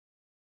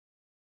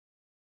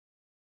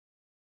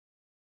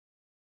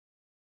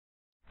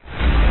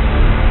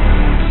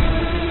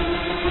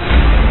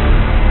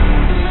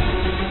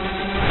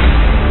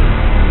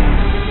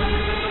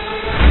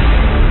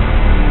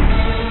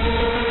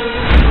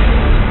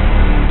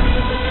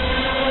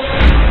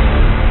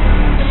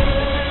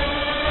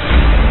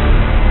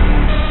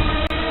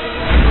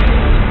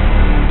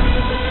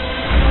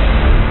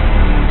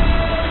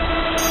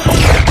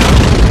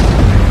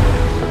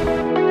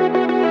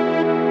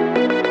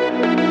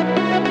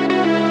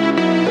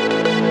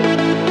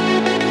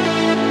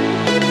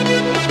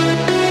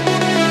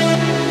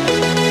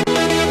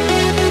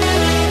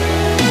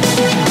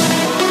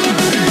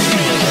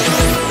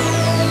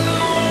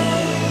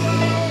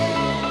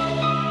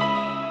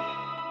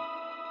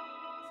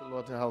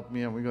Lord to help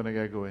me, and we're going to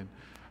get going.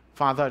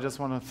 Father, I just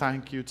want to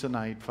thank you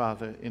tonight,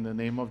 Father, in the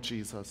name of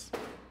Jesus.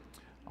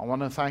 I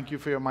want to thank you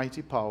for your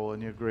mighty power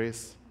and your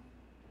grace.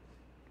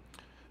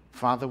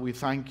 Father, we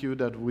thank you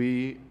that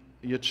we,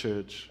 your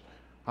church,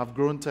 have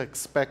grown to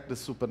expect the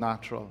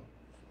supernatural.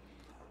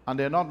 And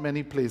there are not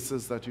many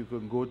places that you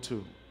can go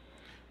to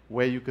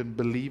where you can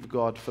believe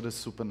God for the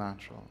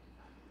supernatural.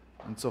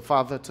 And so,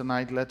 Father,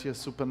 tonight, let your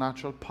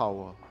supernatural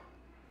power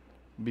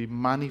be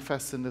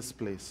manifest in this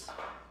place.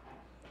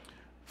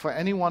 For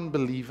anyone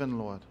believing,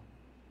 Lord.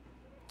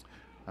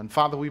 And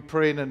Father, we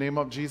pray in the name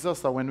of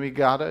Jesus that when we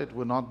gather, it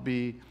will not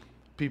be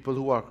people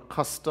who are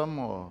accustomed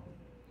or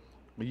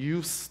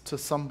used to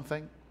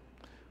something,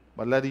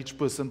 but let each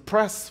person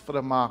press for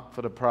the mark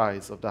for the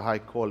prize of the high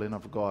calling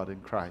of God in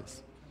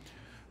Christ.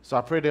 So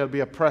I pray there'll be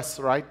a press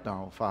right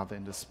now, Father,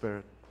 in the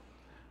Spirit.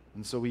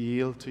 And so we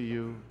yield to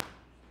you.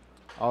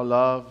 Our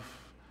love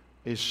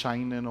is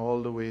shining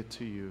all the way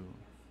to you.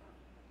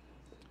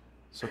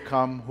 So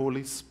come,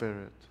 Holy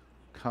Spirit,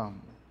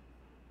 come.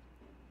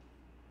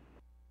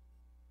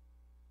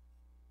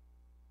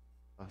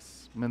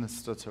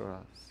 Minister to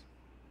us.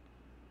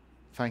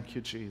 Thank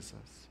you,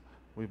 Jesus.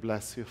 We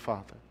bless you,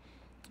 Father.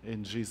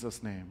 In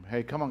Jesus' name.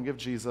 Hey, come on, give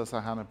Jesus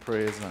a hand of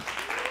praise.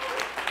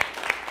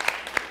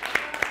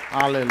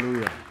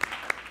 Hallelujah.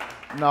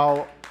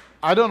 Now,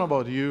 I don't know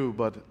about you,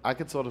 but I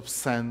can sort of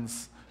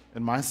sense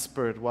in my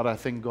spirit what I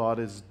think God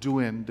is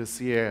doing this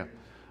year.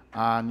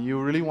 And you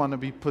really want to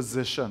be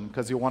positioned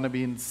because you want to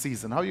be in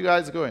season. How are you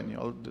guys going?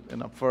 You're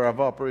in a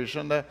forever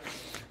operation there?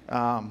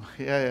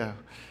 Yeah.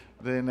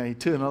 They're in an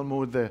eternal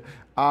mood there.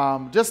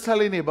 Just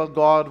tell your neighbor,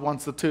 God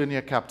wants to turn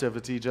your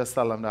captivity. Just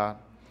tell him that.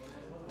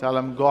 Tell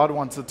him God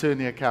wants to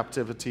turn your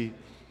captivity.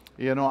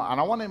 You know, and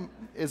I want him,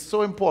 it's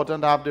so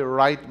important to have the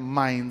right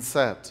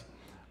mindset.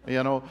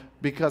 You know,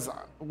 because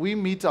we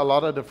meet a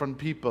lot of different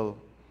people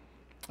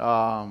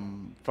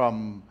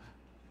from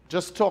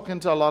just talking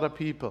to a lot of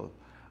people.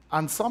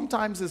 And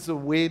sometimes it's the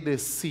way they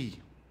see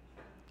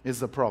is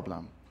the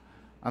problem.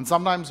 And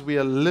sometimes we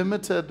are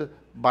limited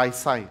by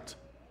sight.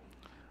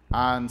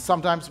 And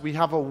sometimes we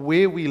have a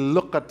way we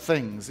look at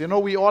things. You know,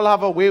 we all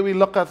have a way we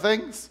look at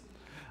things.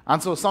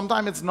 And so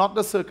sometimes it's not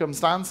the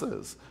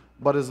circumstances,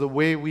 but it's the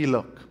way we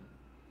look.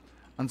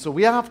 And so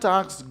we have to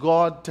ask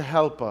God to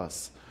help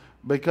us,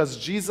 because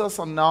Jesus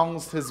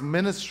announced his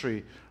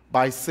ministry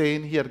by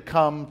saying he had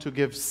come to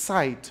give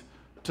sight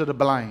to the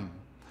blind.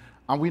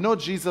 And we know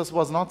Jesus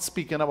was not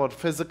speaking about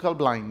physical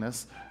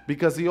blindness,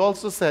 because he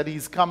also said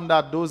he's come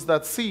that those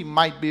that see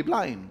might be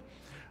blind.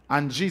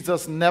 And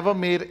Jesus never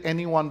made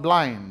anyone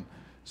blind.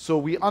 So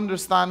we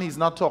understand he's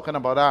not talking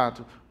about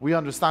that. We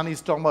understand he's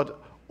talking about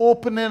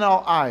opening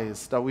our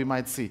eyes that we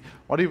might see.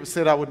 What do you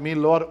say that with me?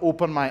 Lord,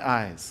 open my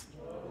eyes.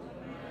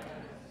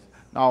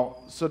 Now,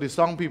 so the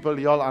song people,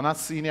 y'all are not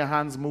seeing your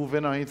hands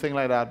moving or anything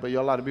like that, but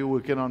y'all ought to be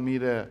working on me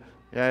there.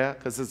 Yeah,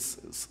 because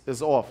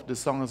it's off. The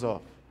song is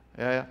off.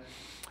 Yeah.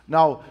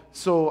 Now,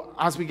 so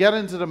as we get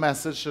into the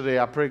message today,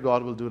 I pray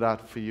God will do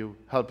that for you,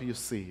 help you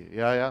see.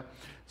 Yeah.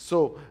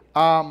 So,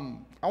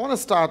 I want to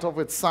start off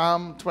with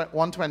Psalm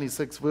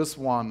 126, verse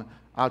 1.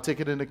 I'll take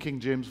it in the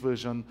King James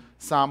Version.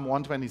 Psalm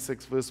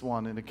 126, verse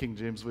 1 in the King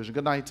James Version.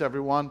 Good night,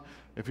 everyone.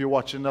 If you're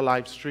watching the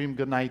live stream,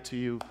 good night to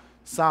you.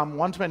 Psalm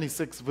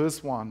 126,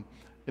 verse 1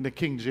 in the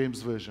King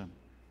James Version.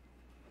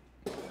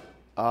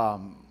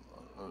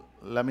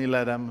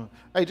 Let them...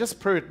 Hey, just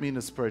pray with me in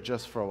the Spirit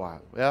just for a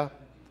while. Yeah?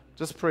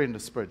 Just pray in the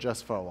Spirit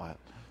just for a while.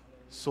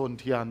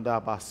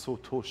 Sontianda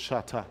basoto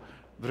shata.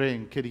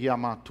 Dren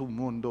kiriama tu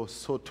mundo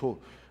soto.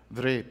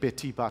 Dre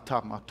beti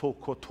bata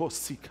matoko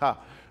tosika.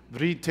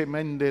 Drite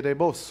mende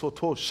rebo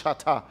soto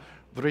shata.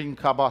 Drin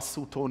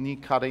kabasuto ni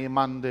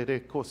karemande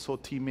reko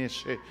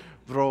sotimeshe.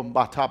 Drom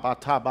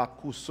bataba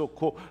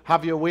kusoko.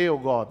 Have your way, O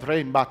God.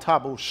 Dren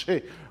batabo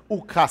she.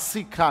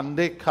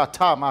 Ukasikande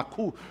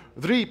katamaku.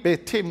 Dri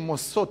betim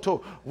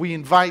mosoto. We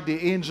invite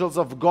the angels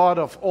of God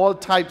of all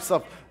types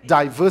of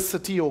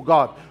diversity, O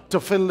God, to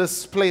fill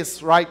this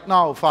place right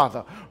now,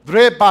 Father.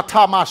 Dre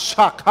batama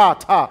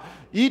shakata.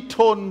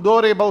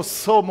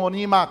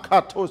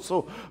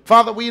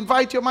 Father, we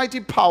invite your mighty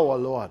power,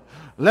 Lord.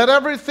 Let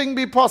everything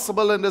be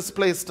possible in this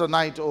place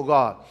tonight, O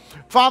God.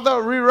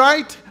 Father,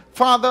 rewrite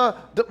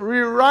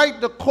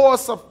the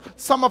course of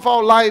some of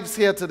our lives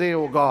here today,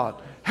 O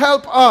God.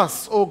 Help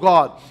us, O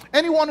God.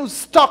 Anyone who's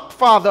stuck,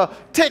 Father,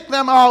 take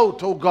them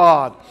out, O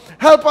God.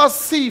 Help us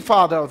see,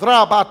 Father.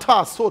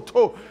 Drabata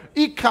soto.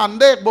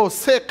 Ikandebo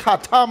se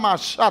katama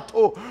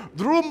shato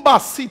drumba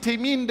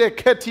sitiminde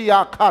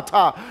ketia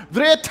kata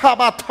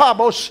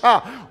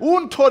vretabatabosha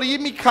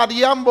untorimi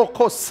kariambo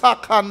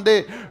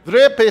kosakande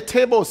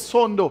vrepetebo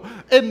sondo.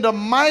 In the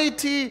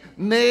mighty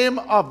name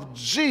of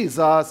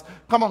Jesus.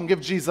 Come on,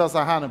 give Jesus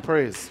a hand of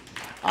praise.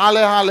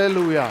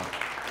 Hallelujah.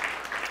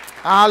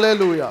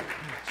 Hallelujah.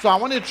 So I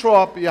want you to throw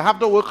up, you have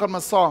to work on my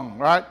song,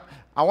 right?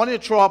 I want you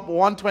to throw up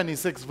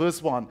 126 verse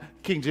 1,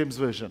 King James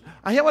Version.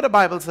 And hear what the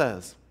Bible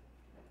says.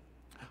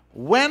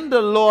 When the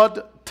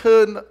Lord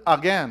turned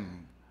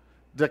again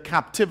the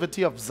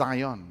captivity of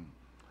Zion.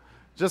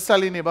 Just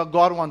tell your neighbor,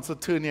 God wants to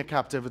turn your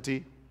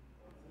captivity.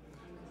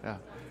 Yeah.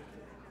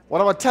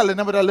 What about telling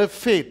them to live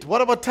faith?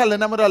 What about telling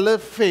them to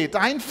live faith?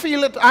 I ain't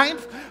feel it.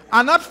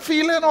 I'm not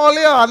feeling all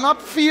here. I'm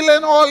not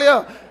feeling all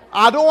here.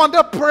 I don't want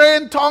to pray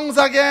in tongues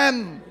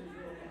again.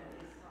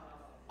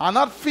 I'm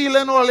not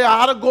feeling all here.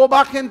 I had to go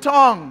back in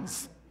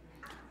tongues.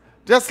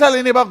 Just tell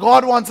your neighbor,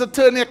 God wants to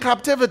turn your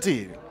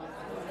captivity.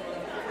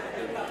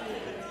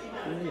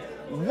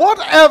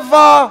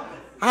 Whatever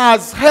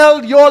has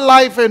held your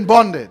life in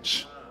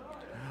bondage,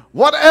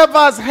 whatever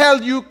has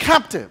held you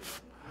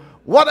captive,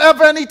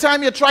 whatever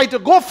anytime you try to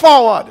go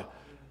forward,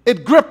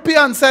 it gripped you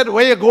and said,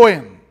 where you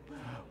going?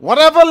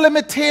 Whatever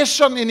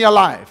limitation in your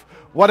life,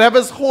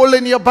 whatever's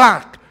holding you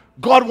back,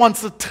 God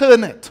wants to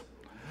turn it.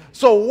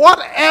 So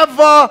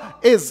whatever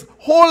is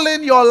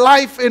holding your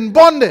life in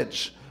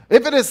bondage,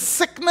 if it is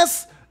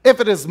sickness, if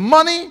it is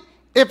money,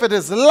 if it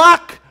is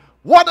lack,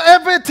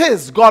 whatever it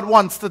is, God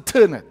wants to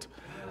turn it.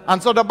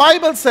 And so the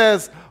Bible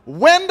says,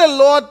 when the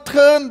Lord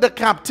turned the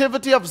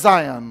captivity of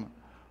Zion,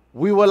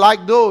 we were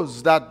like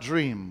those that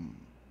dream.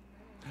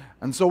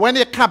 And so when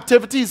your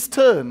captivity is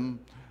turned,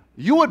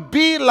 you would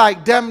be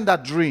like them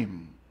that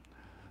dream.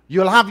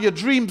 You'll have your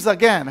dreams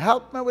again.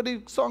 Help me with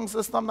the song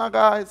system now,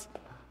 guys.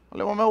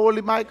 Only want my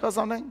holy mic or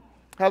something?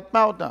 Help me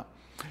out now.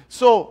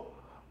 So,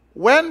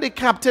 when the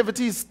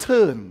captivity is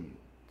turned,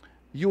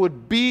 you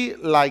would be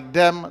like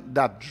them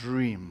that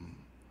dream.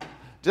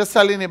 Just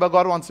tell your neighbor,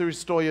 God wants to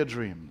restore your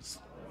dreams.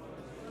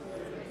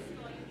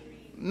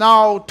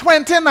 Now,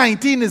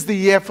 2019 is the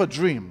year for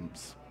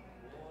dreams.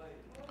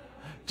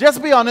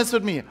 Just be honest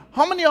with me.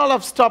 How many of y'all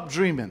have stopped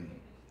dreaming?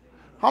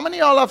 How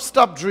many of y'all have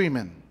stopped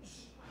dreaming?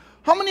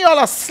 How many of y'all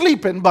are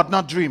sleeping but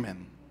not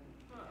dreaming?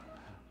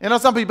 You know,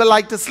 some people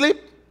like to sleep.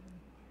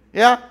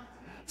 Yeah?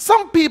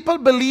 Some people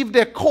believe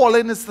their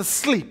calling is to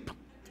sleep.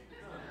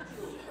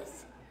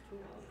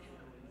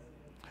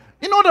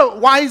 You know, the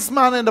wise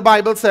man in the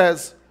Bible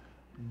says,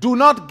 do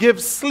not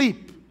give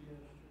sleep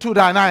to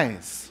thine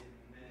eyes.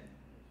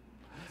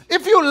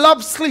 If you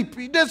love sleep,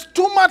 there's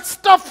too much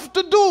stuff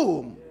to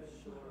do.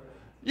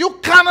 You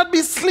cannot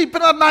be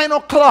sleeping at 9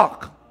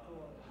 o'clock.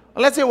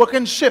 Unless you're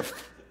working shift.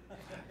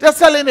 Just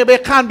tell anybody you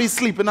can't be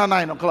sleeping at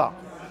 9 o'clock.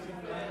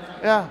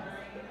 Yeah.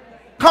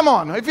 Come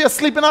on. If you're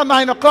sleeping at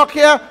 9 o'clock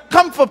here,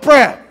 come for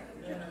prayer.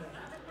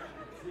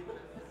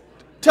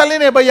 Tell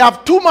anybody you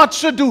have too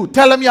much to do.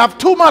 Tell them you have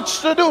too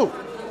much to do.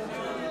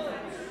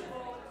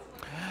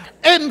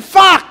 In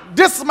fact,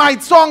 this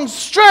might sound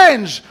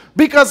strange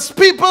because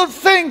people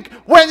think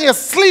when you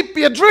sleep,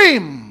 you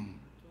dream.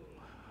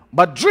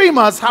 But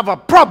dreamers have a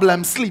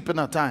problem sleeping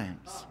at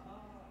times.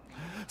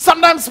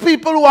 Sometimes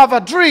people who have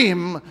a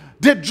dream,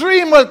 the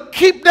dream will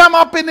keep them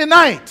up in the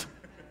night.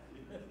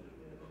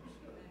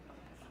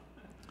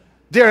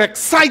 They're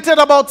excited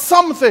about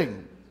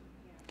something.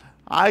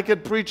 I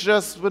could preach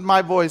just with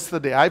my voice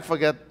today. I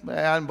forget.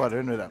 I'm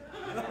bothering with them.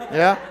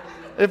 Yeah?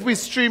 If we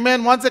stream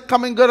in, once it's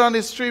coming good on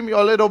the stream, you're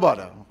a little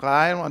bother. Okay?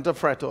 I don't want to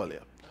fret all you.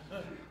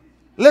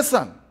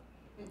 Listen.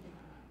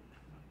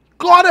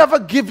 God ever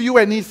give you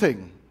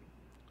anything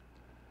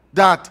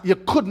that you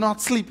could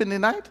not sleep in the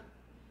night?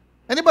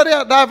 Anybody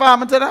that ever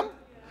happened to them?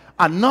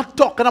 I'm not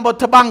talking about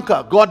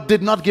Tabanka. God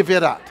did not give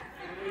you that.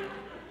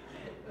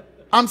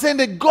 I'm saying,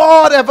 did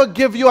God ever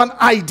give you an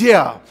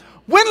idea?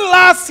 When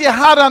last you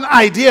had an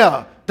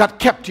idea that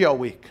kept you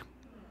awake?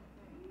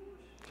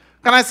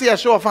 Can I see a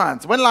show of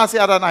hands? When last you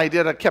had an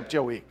idea that kept you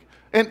awake?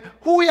 And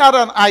who had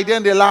an idea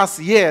in the last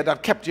year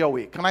that kept you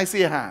awake? Can I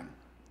see a hand?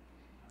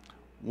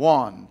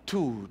 1,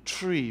 2,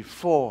 3,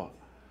 4.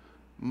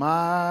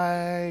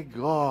 My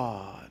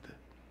God.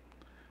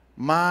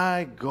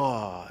 My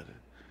God.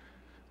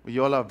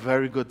 You all are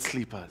very good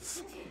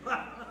sleepers.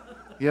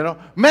 You know,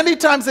 many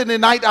times in the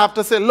night I have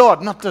to say,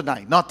 Lord, not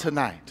tonight, not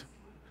tonight.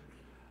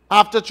 I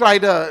have to try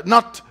to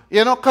not,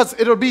 you know, because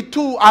it will be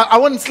too, I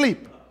wouldn't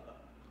sleep.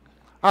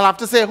 I'll have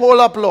to say, hold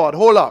up, Lord,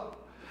 hold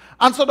up.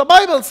 And so the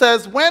Bible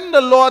says, when the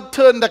Lord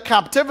turned the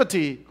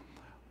captivity,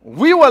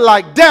 we were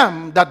like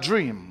them that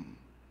dream.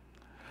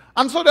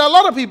 And so there are a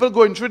lot of people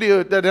going through the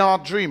earth that are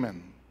not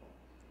dreaming.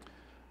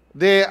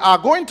 They are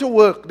going to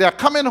work, they're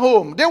coming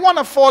home, they want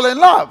to fall in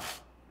love.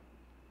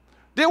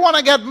 They want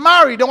to get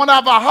married. They want to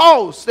have a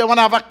house. They want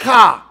to have a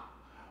car.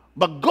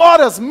 But God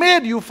has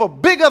made you for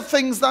bigger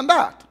things than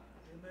that.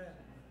 Amen.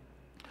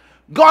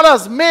 God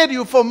has made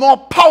you for more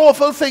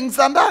powerful things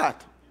than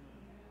that.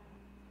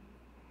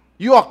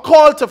 You are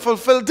called to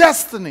fulfill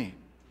destiny.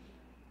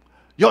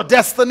 Your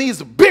destiny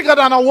is bigger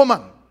than a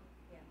woman.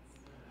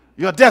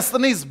 Your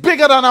destiny is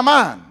bigger than a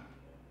man.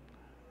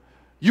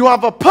 You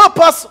have a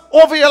purpose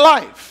over your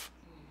life.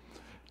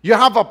 You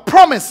have a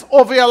promise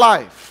over your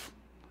life.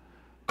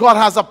 God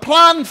has a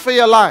plan for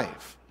your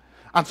life.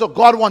 And so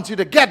God wants you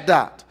to get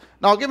that.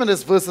 Now, give me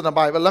this verse in the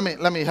Bible.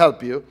 Let me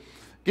help you.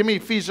 Give me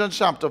Ephesians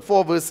chapter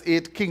 4, verse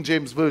 8, King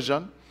James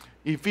Version.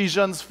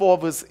 Ephesians 4,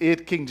 verse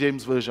 8, King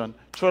James Version.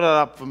 Throw that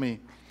up for me.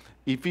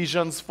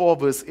 Ephesians 4,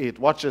 verse 8.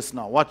 Watch this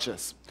now. Watch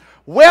this.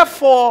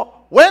 Wherefore,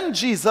 when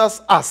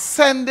Jesus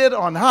ascended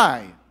on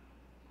high,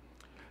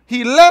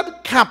 he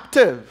led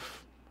captivity.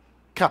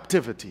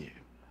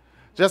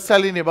 Just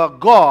tell your neighbor,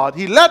 God,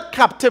 he led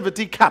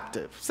captivity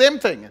captive. Same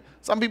thing.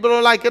 Some people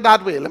don't like it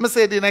that way. Let me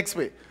say it the next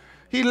way.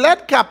 He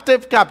led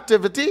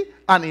captivity,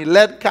 and he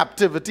led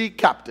captivity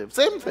captive.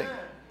 Same thing.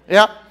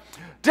 Yeah.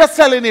 Just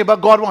tell your neighbor,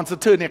 God wants to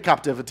turn your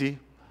captivity.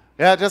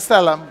 Yeah, just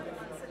tell him.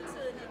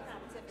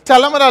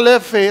 Tell him with a little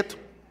faith.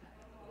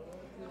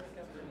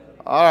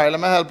 All right, let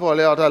me help all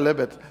you out a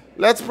little bit.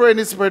 Let's pray in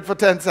the Spirit for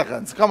 10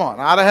 seconds. Come on,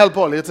 I had to help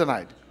all you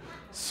tonight.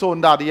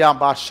 Father,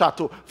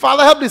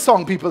 help the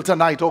song people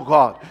tonight, oh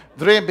God.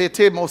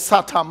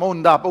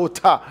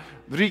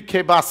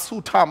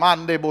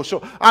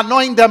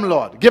 Anoint them,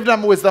 Lord. Give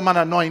them wisdom and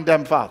anoint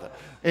them, Father.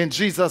 In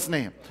Jesus'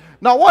 name.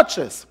 Now watch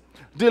this.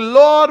 The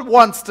Lord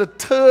wants to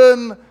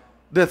turn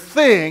the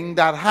thing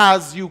that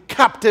has you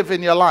captive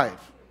in your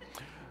life.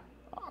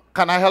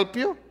 Can I help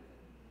you?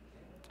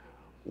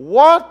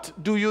 What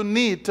do you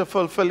need to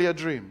fulfill your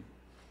dream?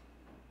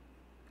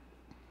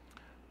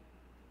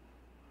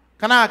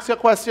 Can I ask you a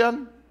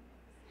question?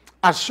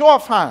 A show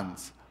of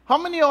hands. How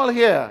many of y'all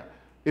here,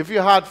 if you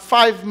had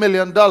 $5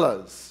 million,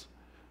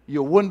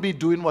 you wouldn't be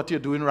doing what you're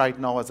doing right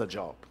now as a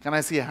job? Can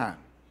I see a hand?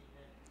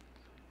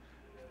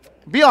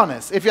 Be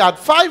honest. If you had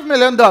 $5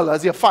 million,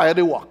 you fired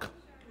the work.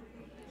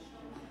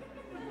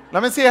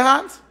 Let me see your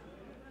hands.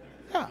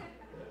 Yeah.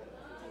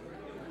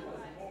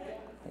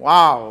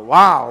 Wow,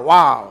 wow,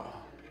 wow.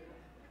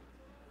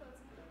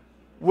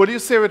 What do you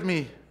say with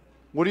me?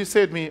 What do you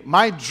say with me?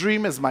 My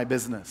dream is my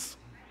business.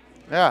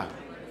 Yeah.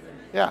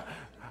 Yeah.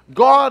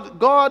 God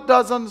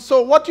doesn't.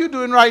 So what you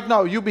doing right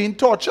now? You being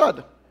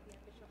tortured.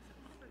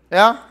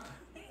 Yeah.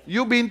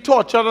 You being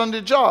tortured on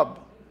the job.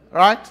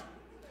 Right?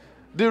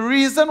 The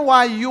reason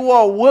why you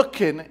are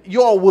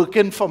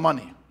working for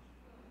money.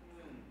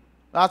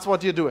 That's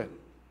what you're doing.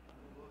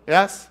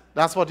 Yes?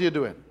 That's what you're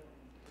doing.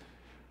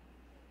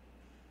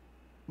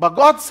 But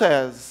God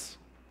says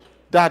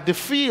that the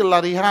field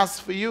that he has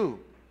for you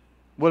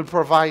will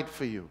provide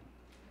for you.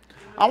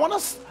 I want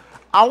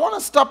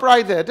to stop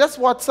right there. Just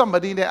watch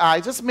somebody in the eye.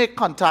 Just make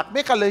contact.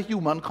 Make a little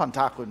human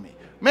contact with me.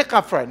 Make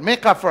a friend.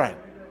 Make a friend.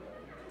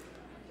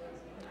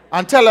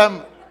 And tell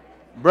them,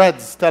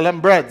 breads. Tell them,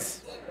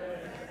 breads.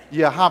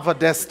 You have a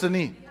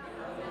destiny.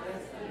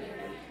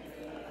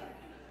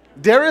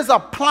 There is a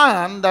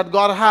plan that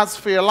God has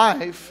for your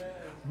life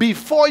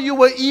before you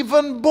were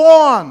even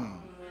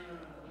born.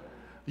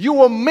 You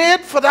were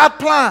made for that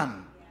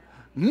plan.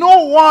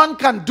 No one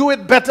can do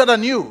it better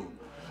than you.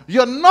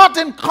 You're not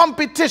in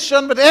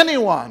competition with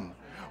anyone.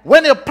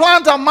 When you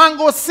plant a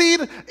mango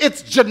seed,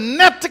 it's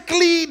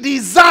genetically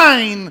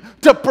designed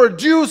to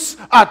produce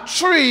a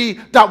tree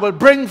that will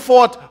bring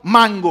forth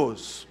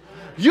mangoes.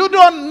 You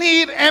don't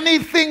need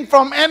anything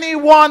from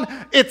anyone.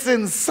 It's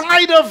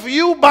inside of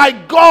you by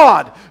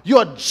God.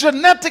 You're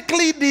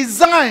genetically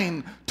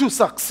designed to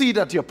succeed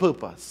at your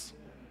purpose.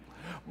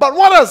 But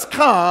what has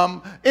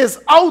come is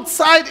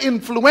outside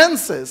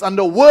influences and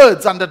the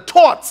words and the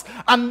thoughts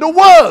and the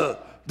world,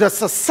 the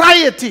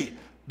society,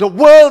 the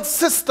world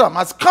system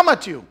has come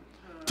at you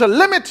to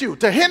limit you,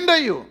 to hinder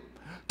you,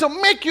 to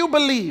make you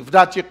believe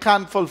that you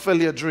can't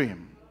fulfill your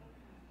dream.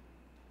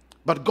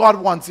 But God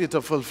wants you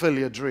to fulfill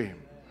your dream.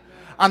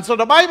 And so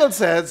the Bible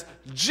says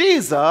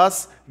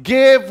Jesus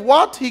gave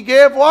what? He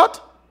gave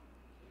what?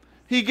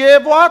 He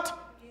gave what?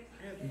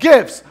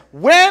 Gifts.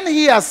 When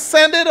he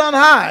ascended on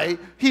high,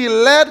 he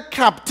led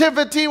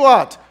captivity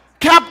what?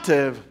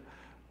 Captive.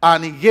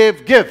 And he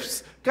gave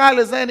gifts. Kyle,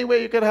 is there any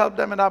way you could help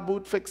them in that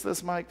booth fix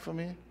this mic for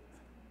me?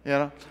 You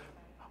know?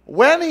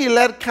 When he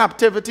led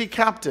captivity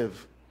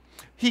captive,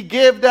 he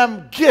gave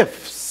them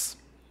gifts.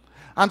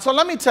 And so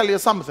let me tell you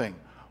something.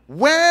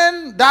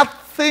 When that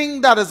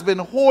thing that has been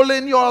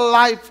holding your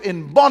life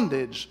in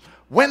bondage,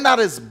 when that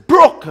is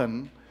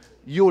broken,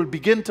 you will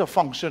begin to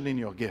function in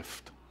your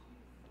gift.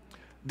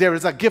 There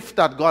is a gift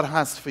that God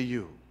has for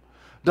you.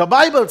 The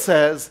Bible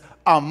says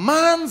a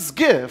man's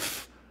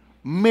gift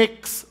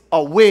makes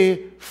a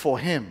way for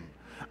him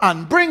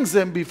and brings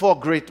him before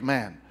great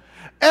men.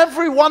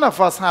 Every one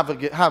of us have a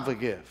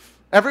gift.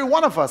 Every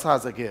one of us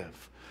has a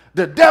gift.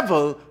 The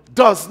devil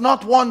does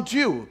not want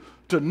you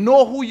to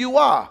know who you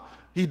are.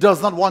 He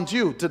does not want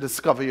you to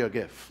discover your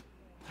gift.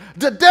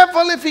 The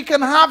devil, if he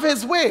can have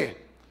his way,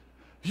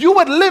 you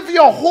would live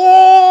your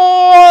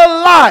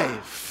whole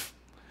life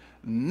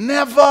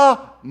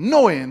never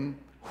knowing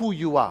who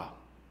you are.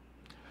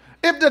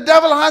 If the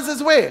devil has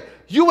his way,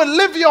 you will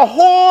live your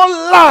whole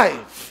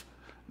life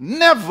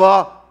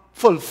never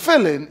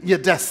fulfilling your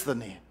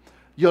destiny.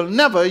 You'll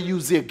never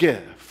use your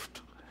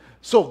gift.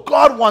 So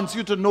God wants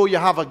you to know you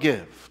have a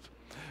gift.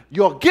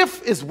 Your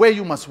gift is where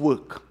you must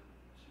work.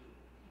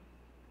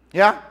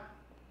 Yeah?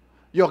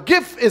 Your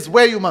gift is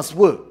where you must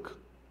work.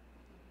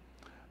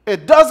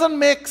 It doesn't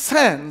make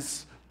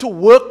sense to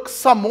work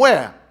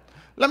somewhere.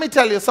 Let me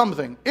tell you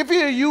something. If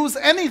you use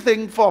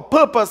anything for a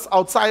purpose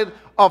outside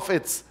of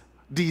its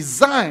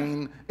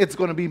design, it's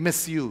going to be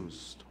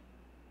misused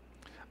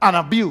and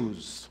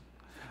abused.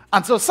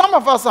 And so some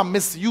of us are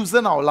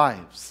misusing our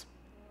lives.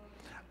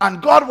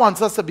 And God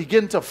wants us to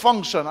begin to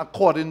function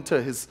according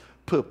to his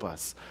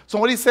purpose.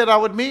 Somebody said that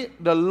with me,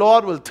 the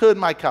Lord will turn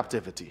my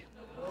captivity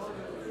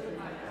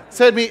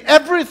Say to me,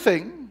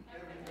 everything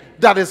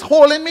that is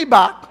holding me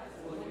back,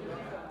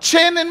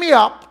 chaining me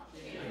up,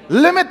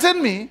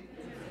 limiting me,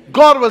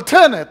 God will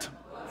turn it,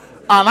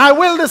 and I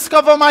will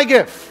discover my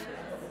gift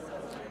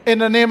in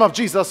the name of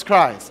Jesus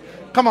Christ.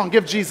 Come on,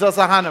 give Jesus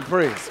a hand of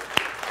praise.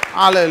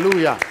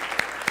 Hallelujah.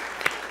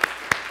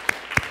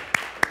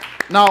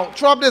 Now,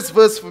 throw up this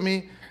verse for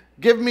me.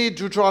 Give me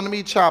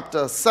Deuteronomy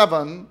chapter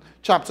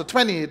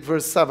 28,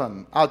 verse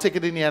 7. I'll take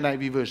it in the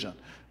NIV version.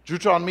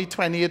 Deuteronomy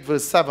 28,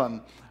 verse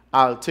 7.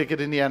 I'll take it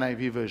in the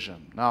NIV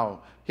version.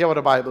 Now, hear what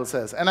the Bible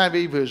says.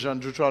 NIV version,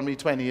 Deuteronomy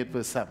 28,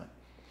 verse 7.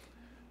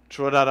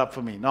 Throw that up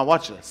for me. Now,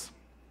 watch this.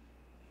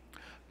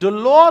 The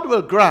Lord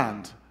will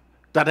grant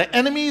that the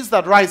enemies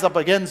that rise up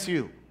against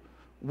you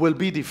will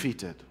be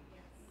defeated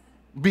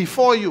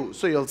before you,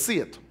 so you'll see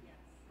it.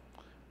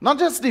 Not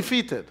just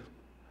defeated.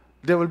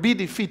 They will be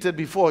defeated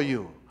before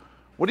you.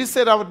 Would you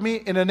say that with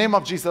me? In the name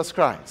of Jesus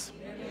Christ.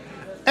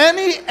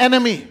 Any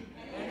enemy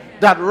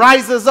that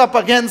rises up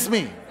against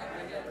me,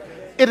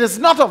 it is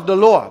not of the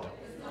Lord.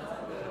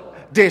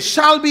 They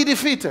shall be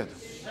defeated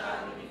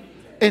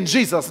in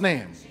Jesus'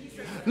 name.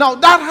 Now,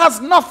 that has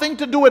nothing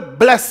to do with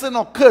blessing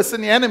or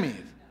cursing the enemy.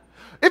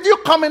 If you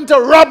come in to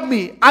rob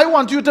me, I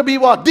want you to be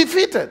what?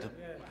 Defeated.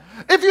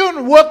 If you're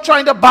in work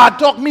trying to bad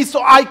talk me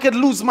so I could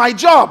lose my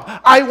job,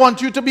 I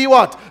want you to be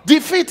what?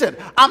 Defeated.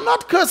 I'm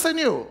not cursing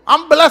you.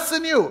 I'm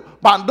blessing you.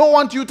 But I don't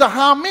want you to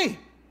harm me.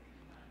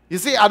 You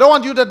see, I don't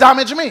want you to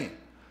damage me.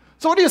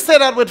 So what do you say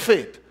that with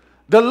faith?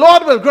 The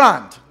Lord will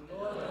grant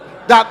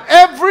that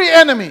every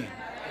enemy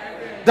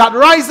that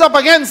rise up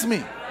against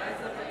me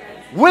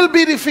will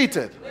be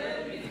defeated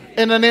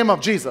in the name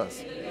of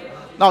Jesus.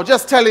 Now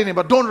just tell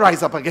anybody, don't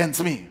rise up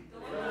against me.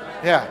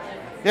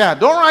 Yeah,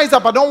 don't rise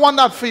up. I don't want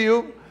that for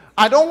you.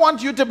 I don't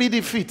want you to be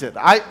defeated.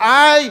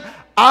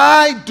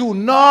 I do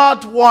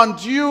not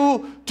want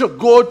you to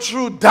go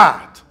through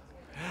that.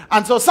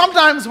 And so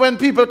sometimes when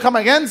people come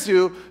against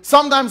you,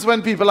 sometimes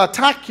when people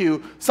attack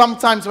you,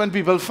 sometimes when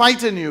people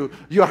fighting you,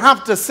 you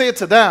have to say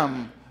to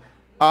them,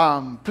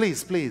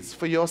 please,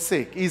 for your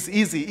sake,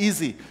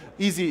 easy.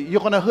 You're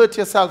going to hurt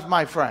yourself,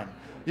 my friend.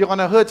 You're going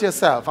to hurt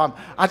yourself.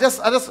 I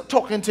just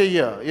talking to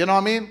you. You know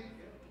what I mean?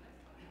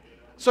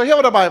 So hear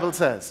what the Bible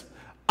says.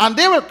 And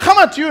they will come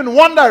at you in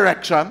one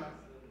direction,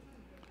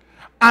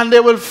 and they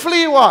will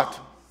flee what?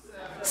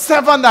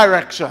 7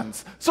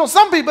 directions. So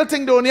some people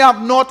think they only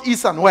have north,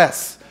 east, and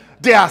west.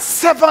 There are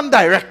 7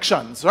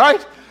 directions,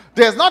 right?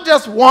 There's not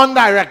just one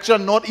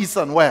direction, north, east,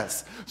 and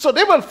west. So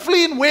they will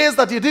flee in ways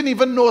that you didn't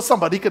even know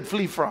somebody could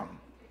flee from.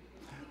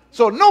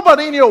 So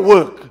nobody in your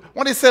work,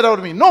 what he said out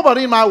to me,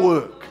 nobody in my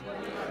work,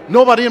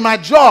 nobody in my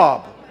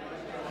job.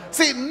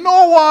 See,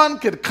 no one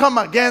could come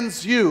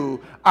against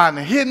you and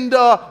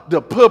hinder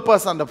the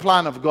purpose and the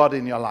plan of God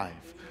in your life.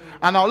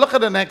 And now look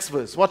at the next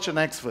verse. Watch the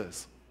next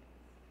verse.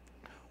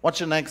 Watch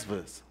the next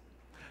verse.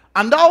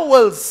 And thou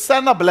wilt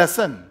send a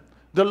blessing.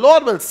 The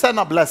Lord will send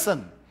a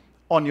blessing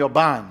on your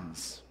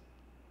barns.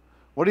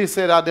 What do you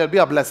say that? There'll be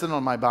a blessing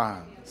on my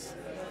barns.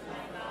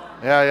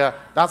 Yeah.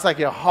 That's like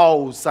your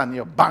house and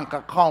your bank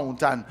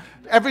account and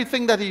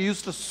everything that you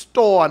used to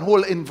store and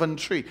hold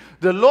inventory.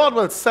 The Lord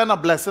will send a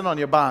blessing on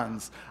your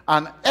barns.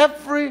 And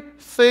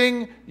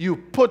everything you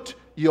put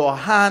your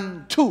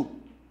hand to,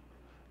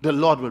 the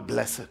Lord will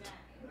bless it.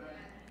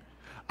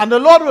 And the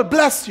Lord will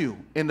bless you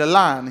in the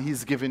land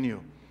he's given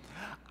you.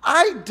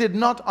 I did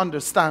not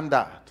understand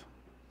that.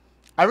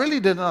 I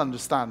really didn't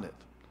understand it.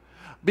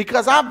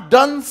 Because I've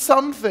done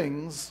some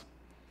things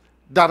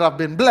that have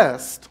been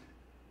blessed,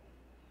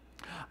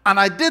 and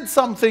I did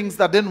some things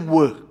that didn't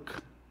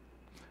work.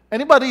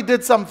 Anybody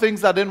did some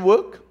things that didn't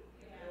work?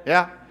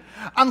 Yeah.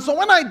 And so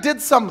when I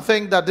did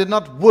something that did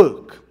not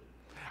work,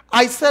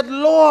 I said,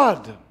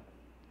 Lord,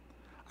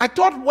 I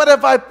thought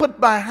whatever I put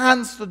my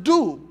hands to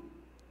do,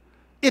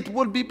 it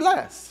would be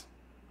blessed.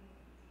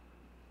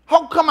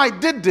 How come I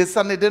did this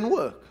and it didn't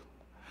work?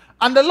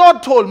 And the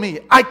Lord told me,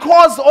 I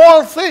cause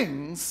all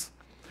things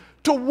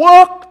to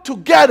work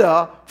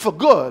together for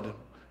good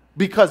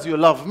because you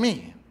love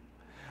me.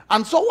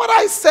 And so what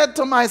I said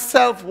to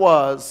myself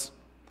was,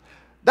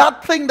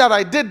 that thing that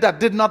I did that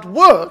did not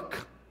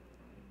work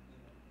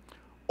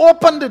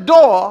opened the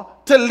door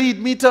to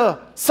lead me to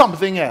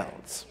something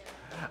else.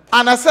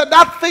 And I said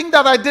that thing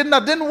that I did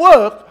that didn't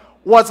work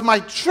was my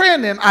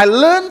training. I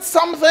learned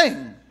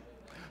something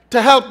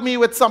to help me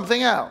with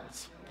something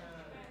else.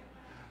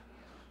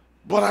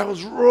 But I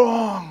was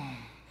wrong.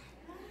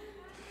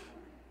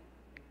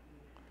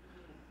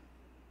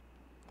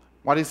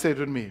 What he said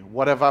with me,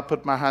 whatever I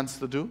put my hands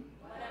to do,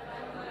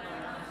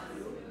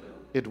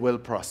 it will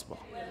prosper.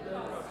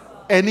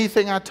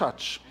 Anything I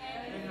touch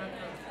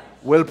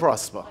will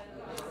prosper.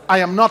 I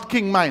am not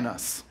king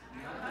minus.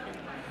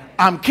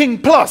 I'm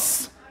king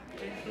plus.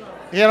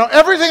 You know,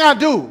 everything I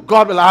do,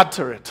 God will add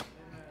to it.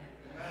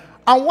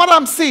 And what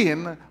I'm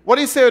seeing, what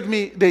he said with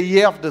me, the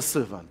year of the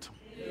servant.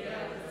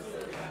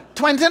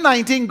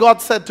 2019,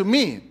 God said to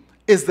me,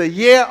 is the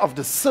year of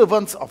the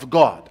servants of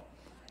God.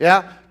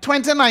 Yeah?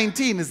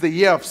 2019 is the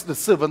year of the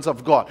servants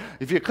of God.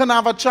 If you couldn't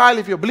have a child,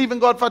 if you believe in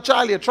God for a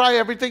child, you try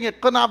everything, you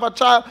couldn't have a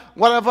child,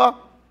 whatever,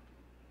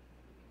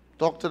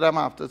 talk to them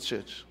after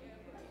church.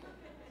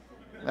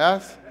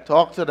 Yes?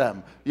 Talk to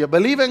them. You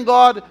believe in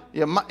God.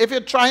 If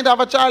you're trying to have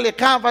a child, you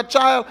can't have a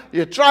child.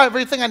 You try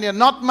everything and you're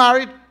not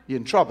married, you're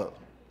in trouble.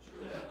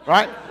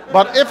 Right?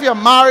 But if you're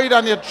married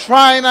and you're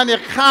trying and you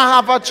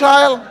can't have a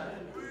child,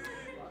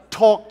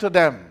 talk to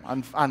them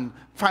and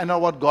find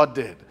out what God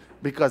did.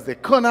 Because they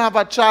couldn't have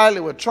a child.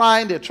 They were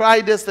trying. They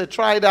tried this. They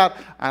tried that.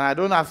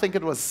 And I think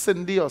it was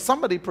Cindy or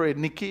somebody prayed,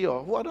 Nikki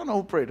or who, I don't know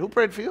who prayed. Who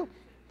prayed for you?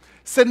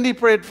 Cindy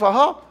prayed for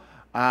her.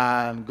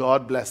 And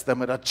God blessed them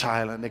with a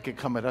child, and they can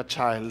come with a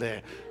child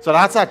there. So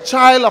that's a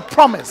child of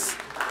promise,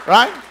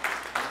 right?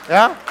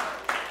 Yeah?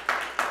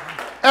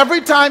 Every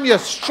time you're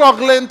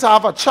struggling to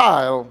have a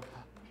child,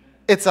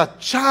 it's a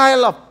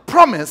child of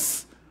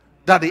promise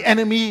that the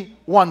enemy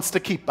wants to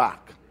keep back.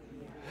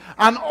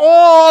 And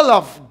all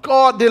of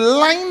God, the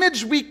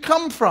lineage we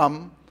come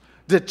from,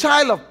 the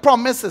child of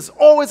promise is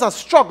always a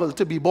struggle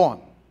to be born.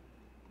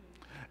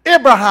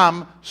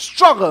 Abraham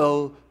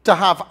struggled to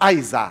have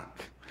Isaac.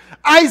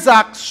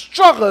 Isaac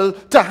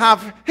struggled to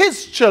have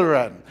his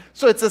children.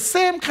 So it's the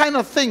same kind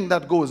of thing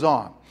that goes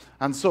on.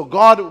 And so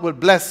God will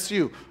bless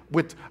you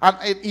with, and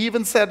it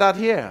even said that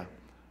here.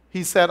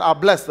 He said, I'll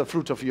bless the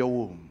fruit of your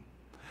womb.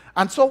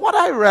 And so what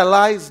I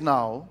realize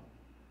now,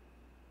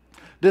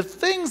 the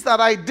things that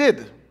I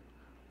did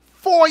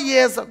 4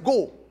 years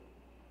ago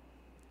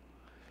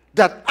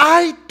that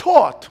I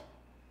thought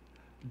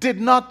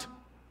did not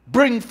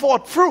bring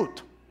forth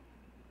fruit,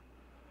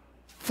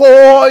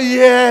 4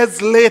 years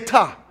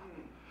later,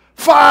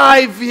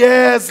 5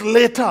 years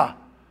later,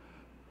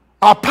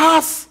 I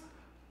pass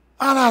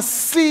and I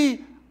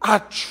see a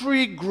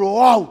tree grow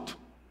out.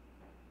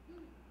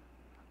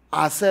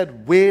 I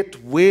said, wait.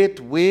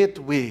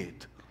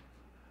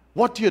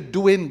 What you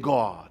doing,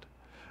 God?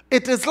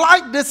 It is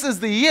like this is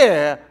the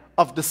year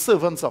of the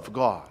servants of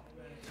God.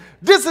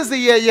 This is the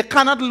year. You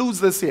cannot lose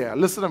this year.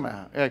 Listen to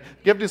me.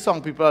 Give these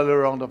song people a little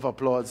round of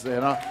applause, you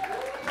know.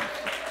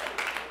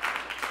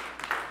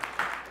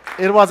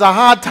 It was a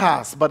hard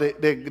task,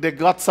 but they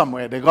got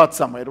somewhere. They got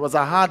somewhere. It was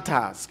a hard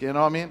task, you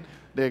know what I mean?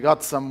 They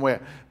got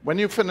somewhere. When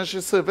you finish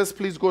your service,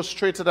 please go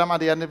straight to them at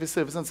the end of your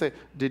service and say,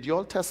 did you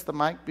all test the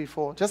mic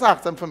before? Just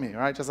ask them for me,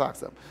 right? Just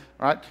ask them,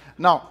 right?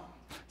 Now,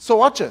 so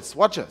watch this.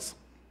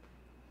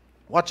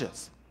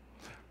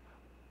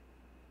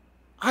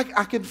 I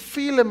can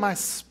feel in my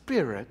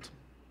spirit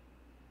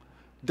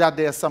that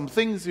there are some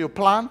things you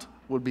plant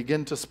will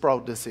begin to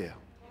sprout this year.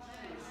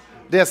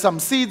 There are some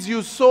seeds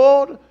you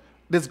sowed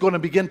that's going to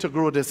begin to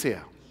grow this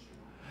year.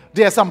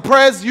 There are some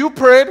prayers you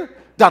prayed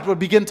that will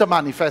begin to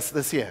manifest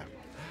this year.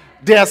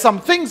 There are some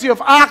things you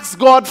have asked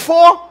God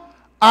for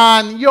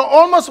and you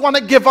almost want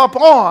to give up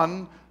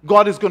on.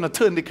 God is going to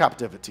turn the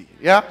captivity.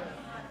 Yeah?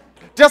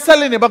 Just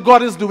tell him, but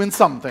God is doing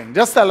something.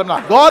 Just tell him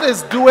that. God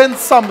is doing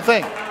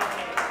something.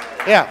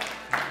 Yeah.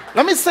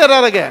 Let me say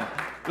that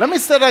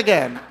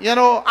again. You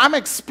know, I'm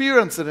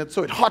experiencing it,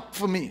 so it's hot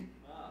for me.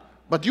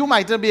 But you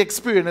might not be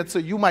experiencing it, so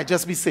you might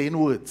just be saying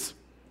words.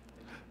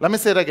 Let me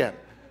say it again.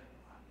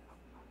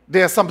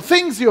 There are some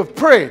things you have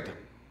prayed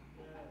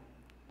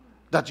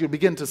that you'll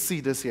begin to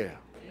see this year.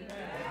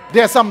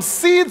 There are some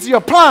seeds you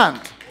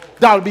plant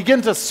that will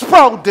begin to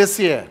sprout this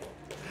year.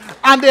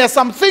 And there are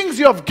some things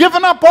you have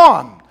given up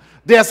on.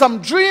 There are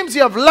some dreams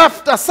you have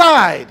left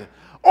aside.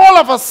 All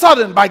of a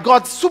sudden, by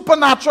God's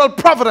supernatural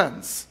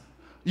providence,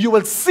 you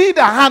will see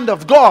the hand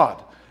of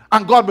God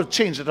and God will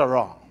change it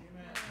around.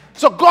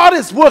 So God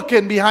is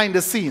working behind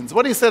the scenes.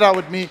 What do you say that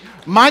with me?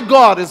 My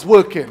God is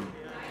working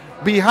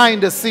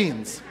behind the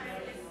scenes.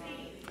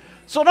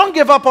 So don't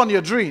give up on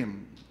your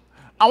dream.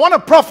 I want to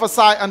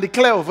prophesy and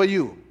declare over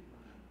you.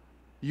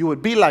 You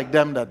would be like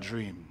them that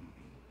dream.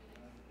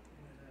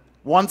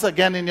 Once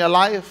again in your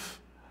life,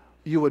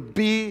 you would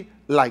be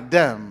like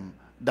them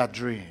that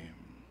dream.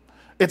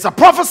 It's a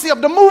prophecy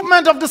of the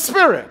movement of the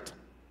Spirit.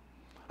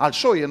 I'll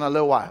show you in a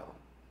little while.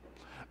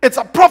 It's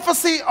a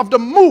prophecy of the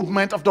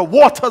movement of the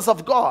waters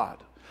of God.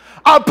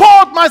 I'll pour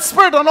out my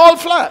Spirit on all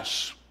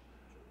flesh,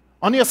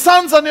 on your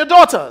sons and your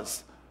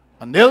daughters,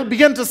 and they'll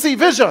begin to see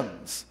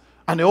visions,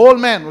 and the old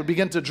men will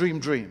begin to dream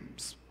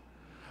dreams.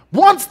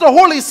 Once the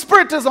Holy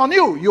Spirit is on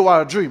you, you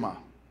are a dreamer.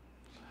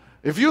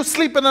 If you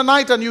sleep in the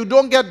night and you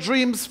don't get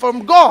dreams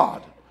from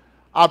God,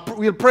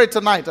 we'll pray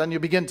tonight and you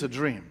begin to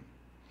dream.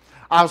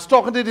 I was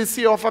talking to the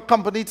CEO of a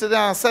company today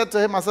and I said to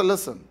him, I said,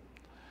 listen,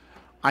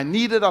 I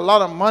needed a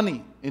lot of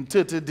money in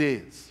 30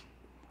 days.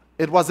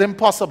 It was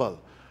impossible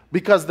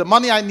because the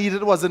money I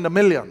needed was in the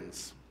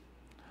millions.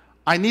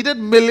 I needed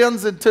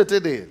millions in 30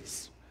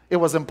 days. It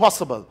was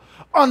impossible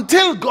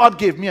until God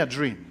gave me a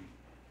dream.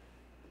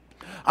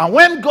 And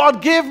when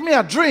God gave me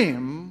a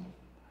dream,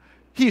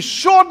 He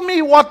showed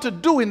me what to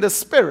do in the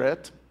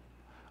Spirit,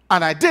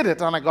 and I did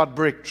it and I got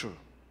breakthrough.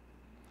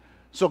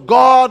 So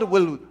God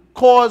will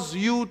cause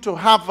you to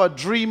have a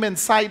dream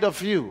inside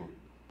of you.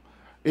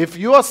 If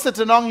you are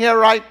sitting on here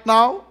right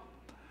now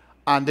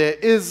and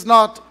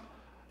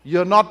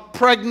you're not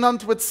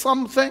pregnant with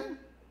something,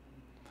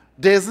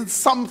 there isn't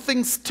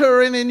something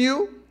stirring in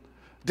you,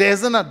 there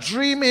isn't a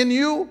dream in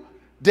you,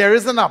 there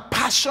isn't a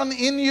passion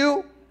in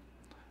you.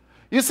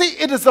 You see,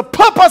 it is the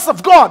purpose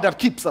of God that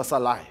keeps us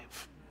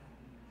alive.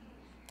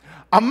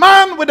 A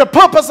man with the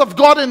purpose of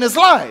God in his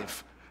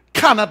life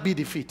cannot be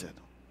defeated.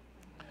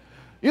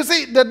 You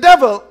see, the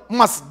devil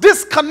must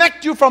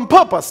disconnect you from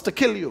purpose to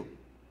kill you.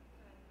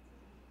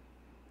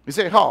 You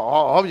say,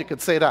 how you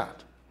could say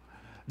that?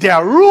 There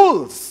are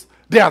rules.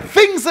 There are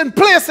things in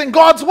place in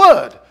God's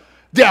word.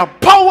 There are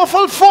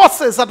powerful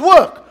forces at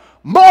work.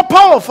 More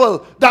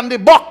powerful than the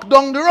buck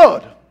down the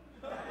road.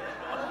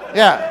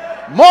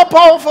 Yeah. More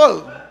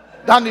powerful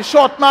than the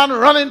short man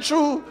running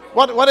through.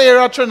 What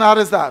area of Trinidad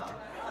is that?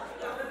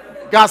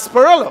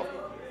 Gasparillo.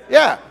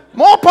 Yeah.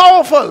 More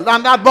powerful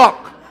than that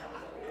buck.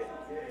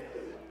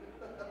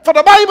 For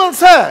the Bible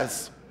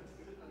says,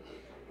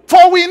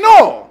 for we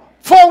know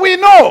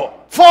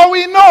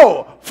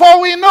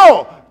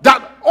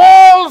that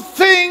all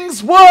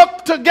things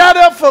work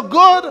together for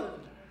good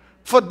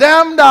for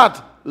them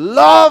that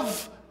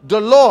love the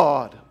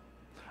Lord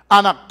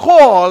and are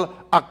called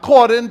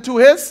according to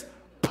his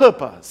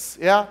purpose.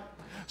 Yeah.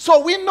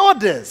 So we know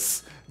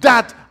this,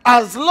 that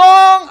as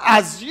long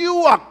as you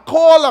are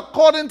called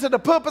according to the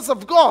purpose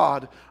of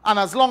God, and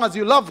as long as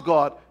you love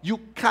God, you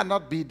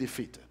cannot be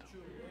defeated.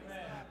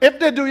 If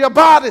they do you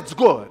bad, it's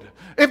good.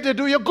 If they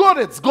do you good,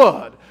 it's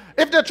good.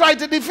 If they try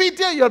to defeat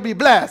you, you'll be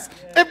blessed.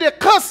 If they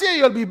curse you,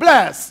 you'll be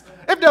blessed.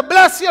 If they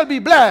bless you, you'll be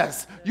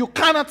blessed. You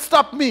cannot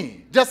stop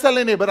me. Just tell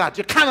your neighbor that.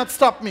 You cannot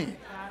stop me.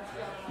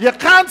 You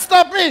can't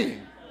stop me.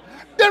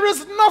 There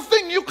is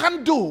nothing you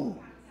can do.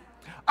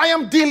 I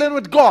am dealing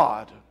with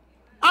God.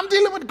 I'm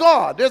dealing with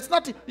God. There's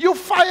nothing. You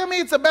fire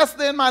me, it's the best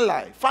day in my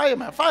life. Fire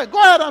me. Fire. Go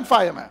ahead and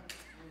fire me.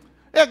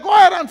 Yeah, go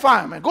ahead and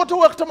fire me. Go to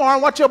work tomorrow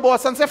and watch your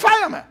boss and say,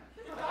 fire me.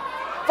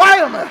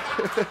 Fire me.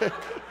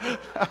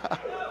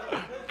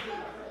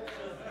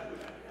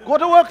 Go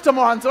to work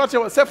tomorrow and watch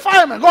your boss. Say,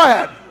 fire me. Go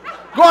ahead.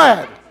 Go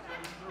ahead.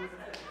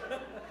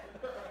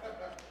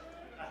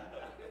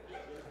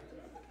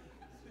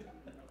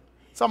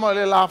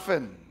 Somebody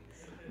laughing.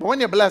 But when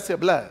you're blessed, you're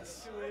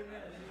blessed.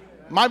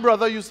 My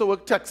brother used to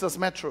work Texas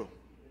Metro.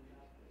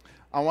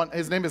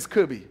 His name is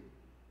Kirby.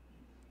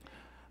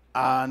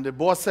 And the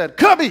boss said,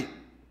 Kirby,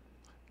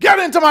 get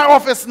into my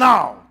office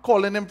now.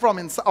 Calling him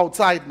from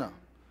outside now.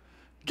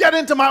 Get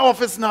into my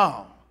office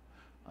now.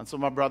 And so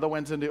my brother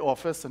went in the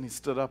office and he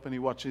stood up and he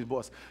watched his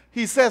boss.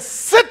 He says,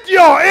 sit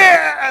your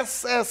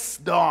ass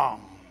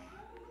down.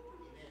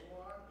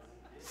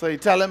 So he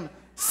tell him,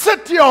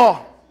 sit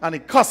your, and he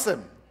cuss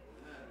him.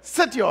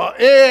 Sit your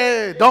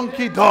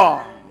donkey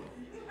down.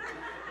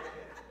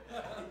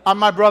 And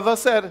my brother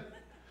said,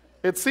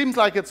 it seems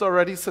like it's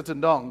already sitting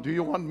down. Do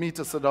you want me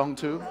to sit down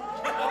too?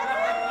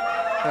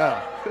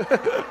 Yeah.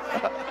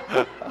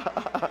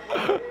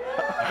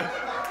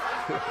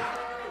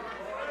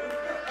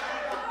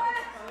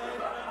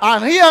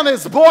 And he and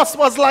his boss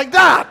was like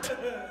that.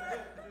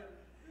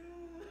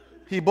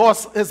 His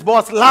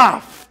boss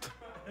laughed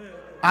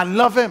and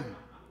loved him.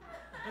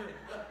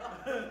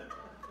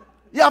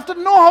 You have to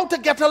know how to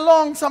get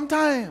along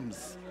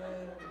sometimes.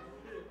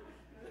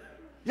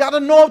 You have to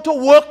know how to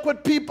work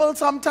with people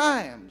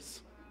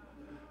sometimes.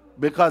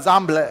 Because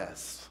I'm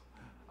blessed.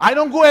 I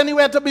don't go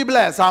anywhere to be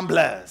blessed. I'm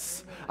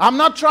blessed. I'm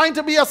not trying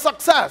to be a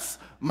success.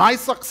 My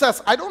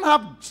success, I don't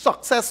have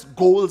success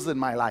goals in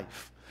my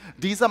life.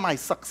 These are my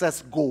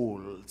success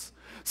goals.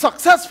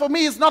 Success for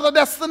me is not a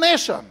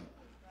destination.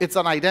 It's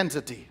an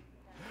identity.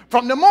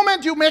 From the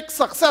moment you make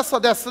success a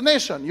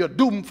destination, you're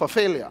doomed for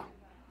failure.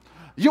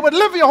 You would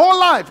live your whole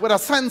life with a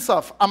sense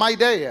of, am I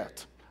there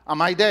yet?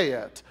 Am I there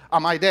yet?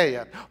 Am I there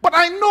yet? But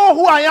I know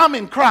who I am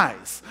in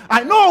Christ.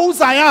 I know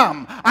whose I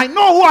am. I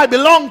know who I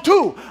belong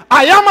to.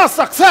 I am a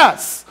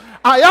success.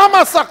 I am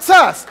a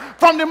success.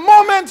 From the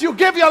moment you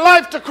give your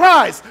life to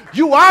Christ,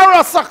 you are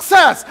a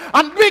success.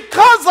 And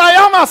because I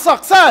am a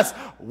success,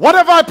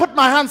 whatever I put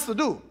my hands to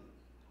do,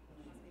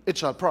 it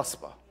shall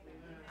prosper.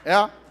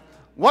 Yeah?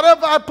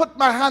 Whatever I put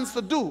my hands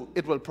to do,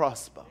 it will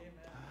prosper.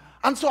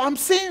 And so I'm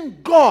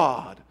seeing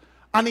God,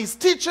 and he's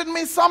teaching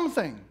me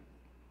something.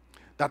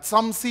 That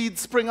some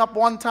seeds spring up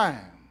one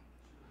time.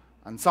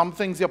 And some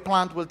things you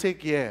plant will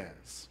take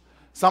years.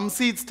 Some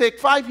seeds take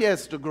 5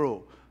 years to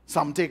grow.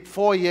 Some take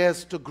 4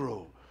 years to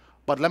grow.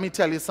 But let me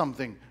tell you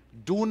something.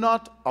 Do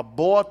not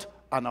abort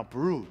and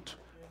uproot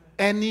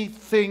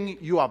anything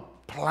you have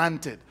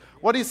planted.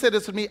 What do you say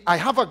this to me? I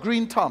have a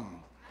green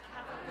thumb.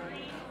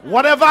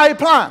 Whatever I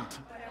plant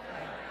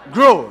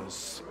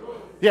grows.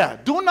 Yeah,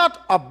 do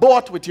not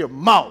abort with your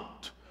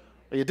mouth.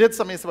 You did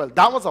something, you say, well,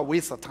 that was a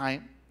waste of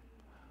time.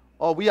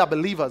 Oh, we are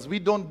believers. We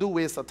don't do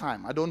waste of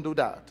time. I don't do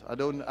that. I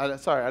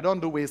don't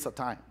do waste of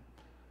time.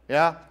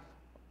 Yeah?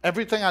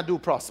 Everything I do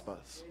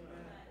prospers.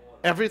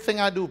 Everything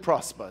I do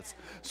prospers.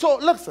 So,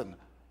 listen.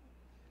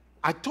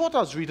 I thought I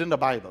was reading the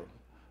Bible.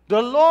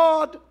 The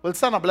Lord will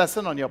send a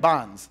blessing on your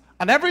barns.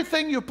 And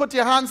everything you put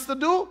your hands to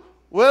do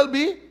will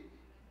be.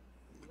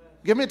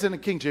 Give me it in the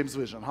King James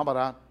Version. How about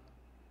that?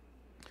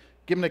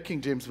 Give me the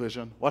King James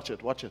Version. Watch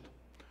it, watch it.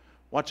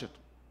 Watch it.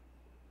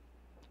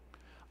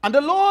 And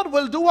the Lord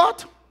will do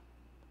what?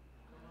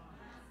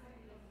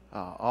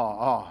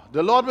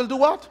 The Lord will do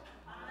what?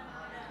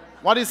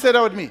 What do you say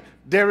that with me?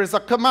 There is a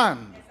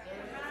command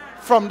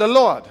from the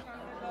Lord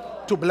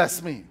to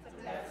bless me.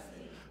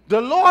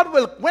 The Lord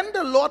will, when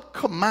the Lord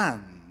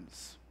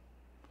commands,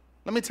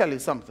 let me tell you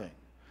something.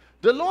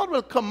 The Lord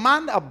will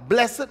command a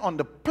blessing on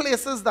the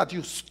places that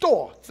you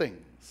store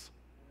things.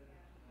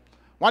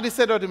 What do you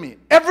say that to me?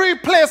 Every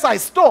place I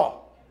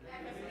store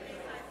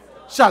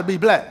shall be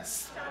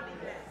blessed.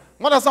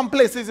 What are some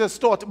places you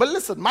store? But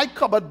listen, my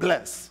cupboard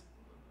blessed.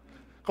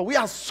 Because we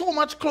have so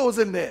much clothes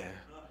in there.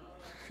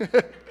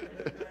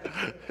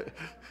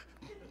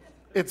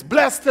 It's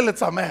blessed till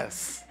it's a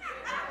mess.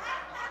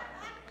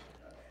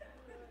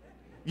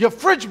 Your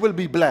fridge will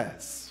be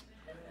blessed.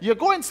 You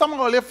go in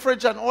somewhere on your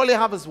fridge and all you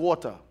have is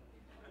water.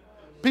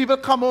 People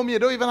come home, you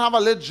don't even have a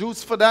little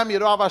juice for them. You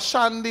don't have a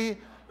shandy.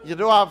 You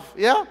don't have,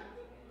 yeah?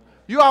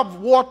 You have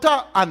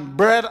water and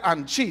bread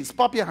and cheese.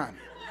 Pop your hand.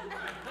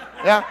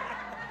 Yeah?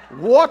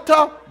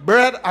 Water,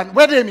 bread, and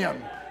where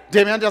Damien?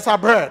 Damien just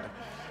have bread.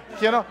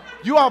 You know,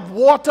 you have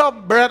water,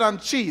 bread,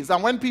 and cheese.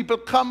 And when people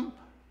come,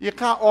 you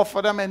can't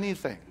offer them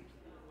anything.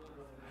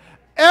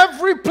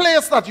 Every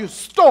place that you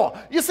store.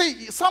 You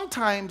see,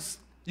 sometimes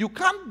you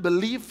can't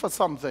believe for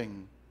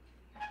something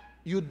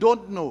you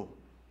don't know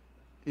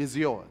is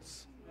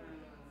yours.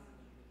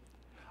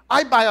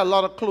 I buy a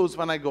lot of clothes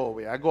when I go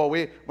away. I go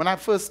away. When I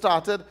first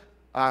started,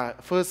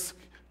 first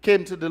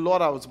came to the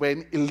Lord, I was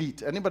wearing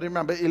Elite. Anybody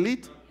remember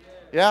Elite?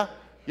 Yeah?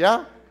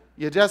 Yeah?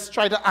 You just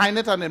try to iron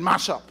it and then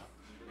mash up.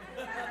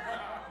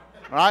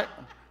 Right?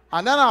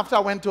 And then after I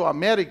went to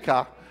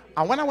America,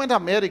 and when I went to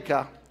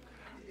America,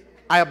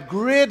 I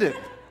upgraded.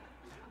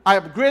 I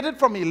upgraded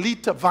from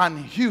Elite to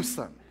Van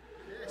Heusen.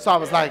 So I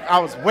was like, I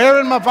was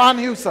wearing my Van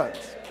Heusens.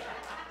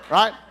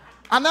 Right?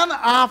 And then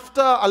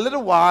after a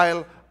little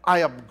while,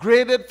 I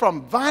upgraded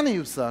from Van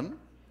Heusen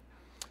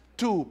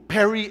to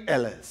Perry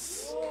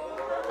Ellis.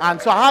 And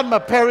so I had my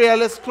Perry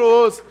Ellis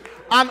clothes,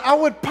 and I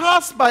would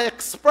pass by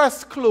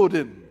Express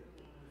clothing.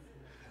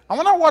 And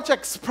when I watch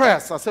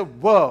Express, I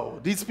said, whoa,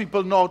 these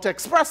people know how to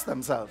express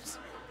themselves.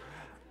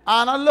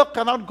 And I look,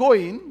 and I'd go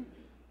in,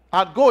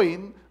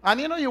 and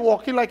you know, you're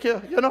walking like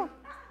you know,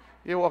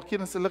 you walk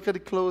in and say, look at the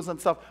clothes and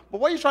stuff. But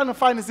what you're trying to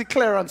find is the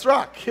clearance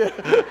rack.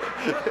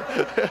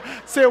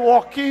 So you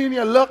walk in,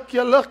 you look.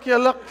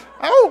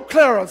 Oh,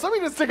 clearance. Let me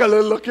just take a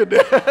little look in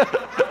there.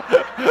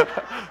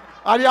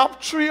 And you have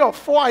 3 or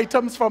 4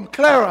 items from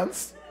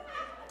clearance.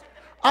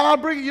 And I'll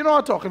bring, you know what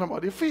I'm talking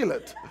about. You feel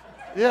it.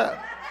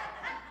 Yeah.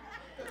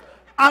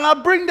 And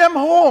I'll bring them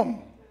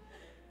home.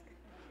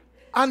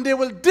 And they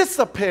will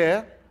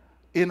disappear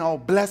in our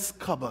blessed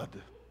cupboard.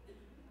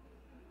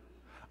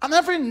 And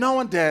every now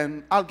and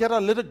then, I'll get a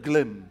little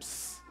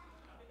glimpse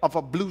of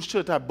a blue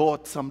shirt I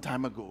bought some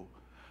time ago.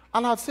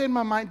 And I'll say in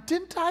my mind,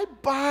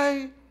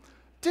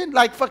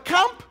 like for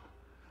camp,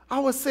 I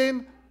was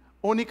saying,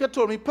 Onika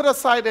told me, put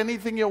aside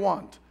anything you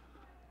want.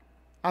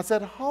 I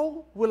said,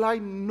 how will I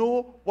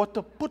know what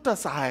to put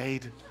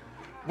aside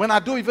when I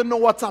don't even know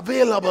what's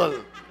available?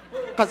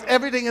 Because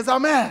everything is a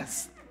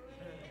mess.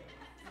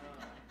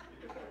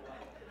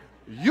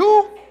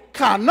 You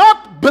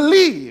cannot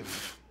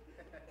believe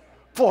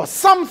for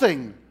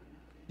something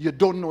you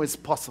don't know is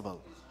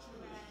possible.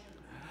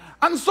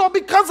 And so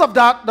because of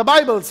that, the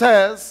Bible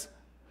says,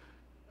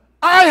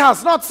 eye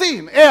has not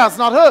seen, ear has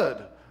not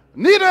heard,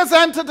 neither has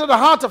entered into the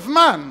heart of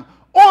man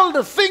all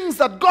the things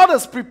that God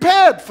has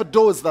prepared for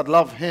those that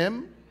love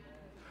him,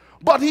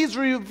 but he's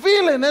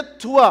revealing it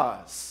to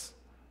us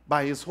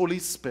by his Holy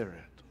Spirit.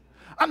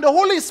 And the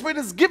Holy Spirit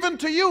is given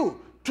to you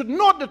to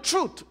know the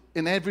truth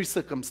in every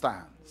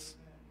circumstance.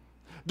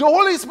 The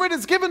Holy Spirit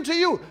is given to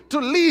you to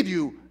lead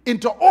you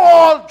into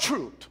all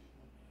truth,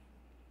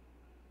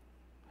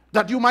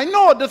 that you might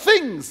know the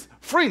things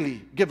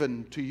freely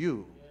given to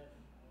you.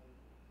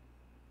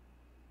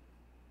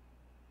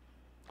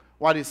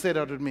 Why do you say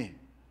that with me?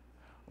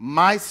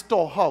 My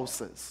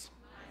storehouses,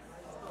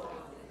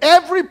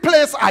 every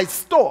place I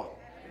store,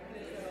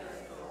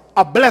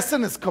 a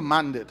blessing is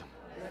commanded.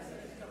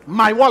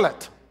 My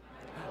wallet,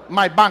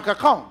 my bank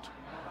account,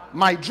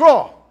 my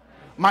drawer,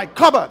 my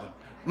cupboard,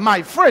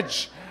 my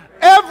fridge,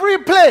 every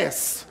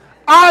place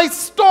I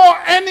store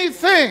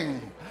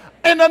anything,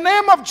 in the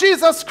name of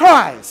Jesus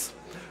Christ,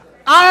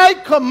 I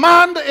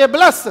command a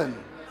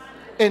blessing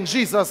in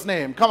Jesus'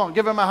 name. Come on,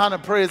 give him a hand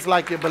of praise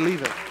like you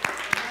believe it.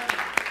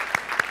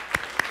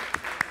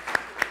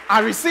 I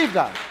receive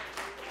that.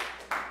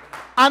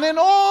 And in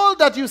all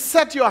that you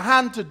set your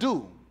hand to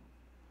do,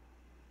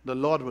 the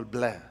Lord will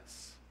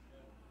bless.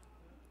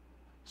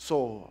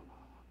 So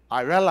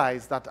I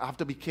realized that I have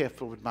to be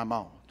careful with my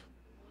mouth.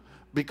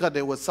 Because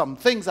there were some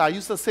things I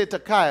used to say to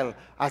Kyle.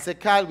 I said,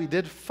 Kyle, we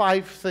did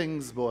 5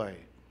 things, boy.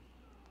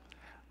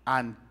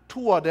 And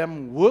 2 of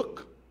them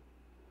work.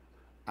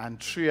 And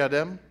 3 of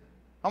them.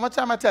 How much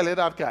time I tell you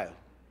that, Kyle?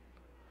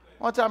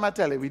 How much time I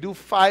tell you? We do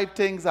 5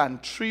 things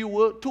and 2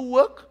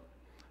 work.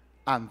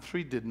 And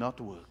 3 did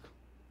not work.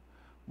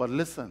 But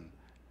listen,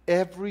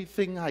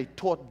 everything I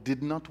thought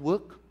did not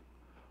work,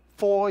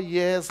 4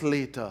 years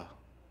later,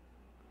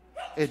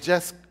 it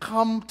just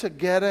come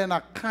together in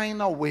a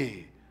kind of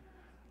way.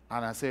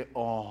 And I say,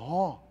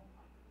 oh,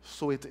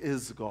 so it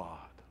is God.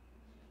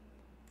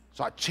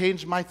 So I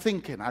change my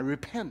thinking. I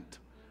repent.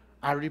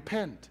 I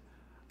repent.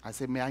 I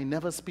say, may I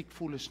never speak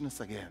foolishness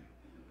again.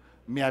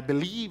 May I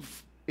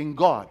believe in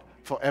God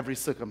for every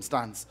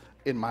circumstance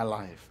in my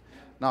life.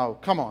 Now,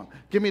 come on.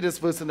 Give me this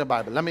verse in the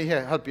Bible. Let me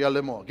help you a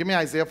little more. Give me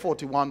Isaiah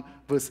 41,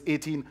 verse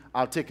 18.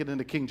 I'll take it in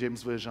the King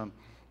James Version.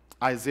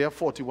 Isaiah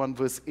 41,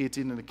 verse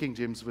 18 in the King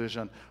James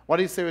Version. What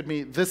do you say with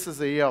me? This is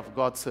the year of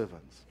God's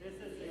servants.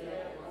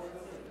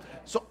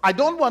 So I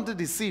don't want to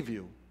deceive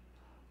you,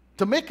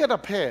 to make it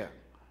appear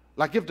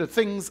like if the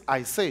things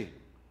I say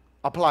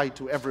apply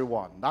to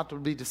everyone. That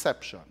would be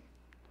deception.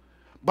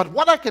 But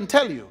what I can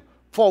tell you,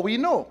 for we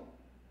know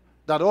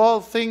that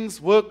all things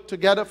work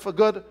together for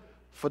good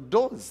for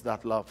those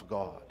that love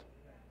God,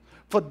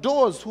 for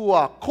those who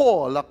are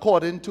called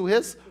according to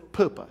his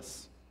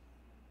purpose.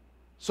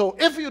 So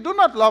if you do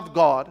not love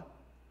God,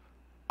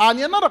 and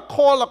you're not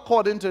called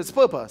according to his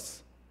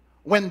purpose,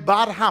 when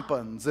bad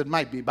happens, it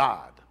might be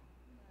bad.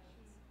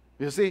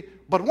 You see?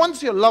 But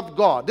once you love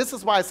God, this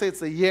is why I say it's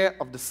the year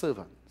of the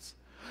servants.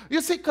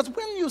 You see, because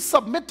when you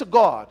submit to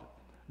God,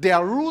 there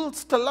are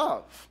rules to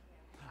love.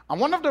 And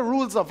one of the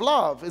rules of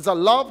love is a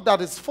love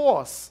that is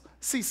forced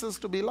ceases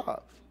to be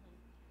love.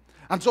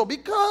 And so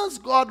because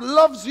God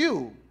loves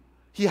you,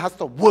 he has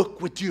to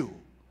work with you.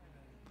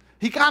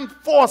 He can't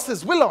force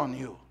his will on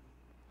you.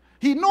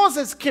 He knows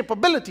his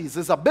capabilities,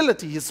 his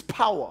ability, his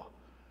power.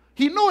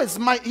 He knows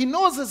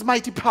his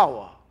mighty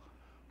power.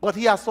 But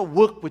he has to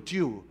work with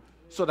you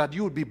so that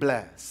you would be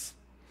blessed.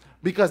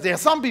 Because there are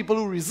some people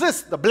who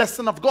resist the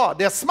blessing of God.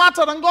 They're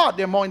smarter than God.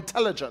 They're more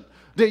intelligent.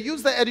 They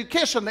use their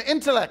education, their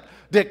intellect,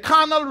 their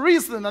carnal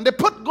reasoning, and they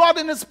put God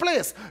in his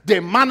place. They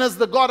manage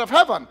the God of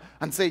heaven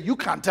and say, you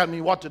can't tell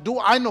me what to do.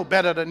 I know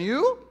better than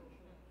you.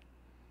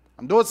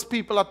 And those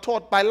people are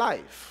taught by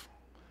life.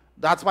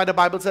 That's why the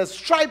Bible says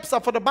stripes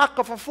are for the back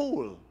of a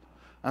fool.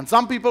 And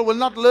some people will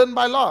not learn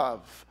by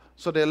love,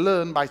 so they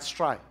learn by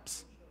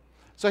stripes.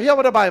 So hear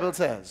what the Bible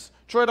says.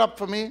 Throw it up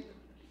for me.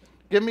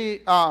 Give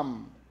me,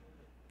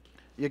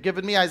 you're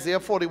giving me Isaiah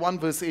 41,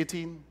 verse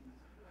 18.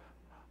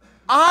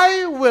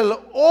 I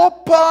will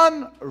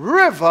open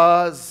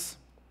rivers,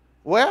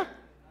 where?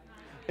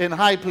 In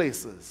high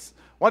places.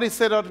 What he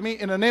said unto me,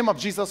 in the name of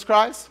Jesus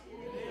Christ?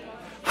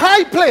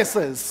 High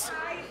places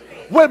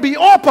will be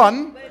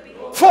open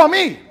for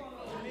me.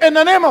 In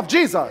the name of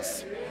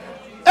Jesus.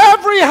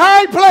 Every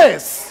high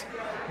place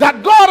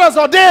that God has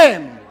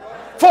ordained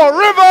for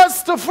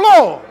rivers to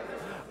flow,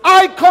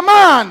 I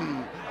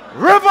command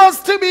rivers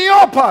to be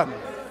open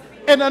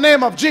in the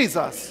name of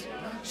Jesus.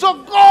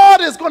 So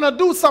God is going to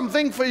do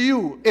something for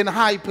you in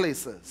high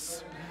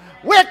places,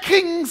 where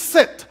kings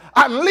sit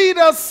and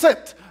leaders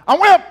sit, and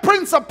where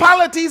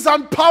principalities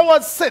and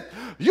powers sit.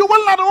 You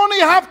will not only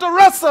have to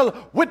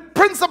wrestle with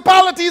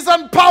principalities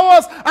and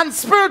powers and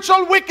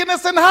spiritual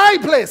wickedness in high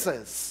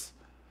places,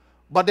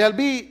 but there'll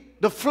be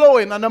the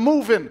flowing and the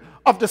moving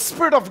of the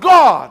Spirit of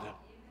God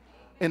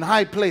in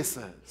high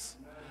places.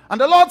 And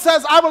the Lord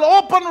says, I will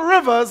open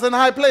rivers in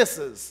high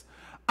places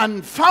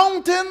and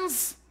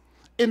fountains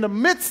in the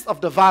midst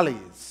of the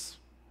valleys.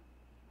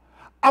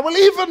 I will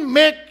even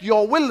make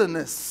your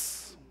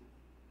wilderness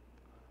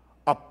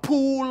a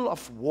pool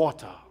of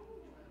water,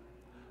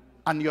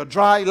 and your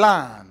dry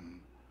land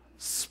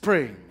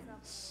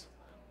springs.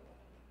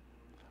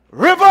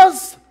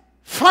 Rivers,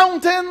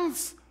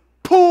 fountains,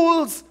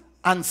 pools,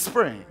 and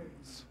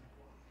springs.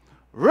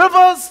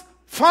 Rivers,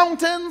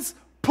 fountains,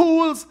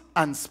 pools,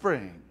 and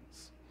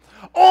springs.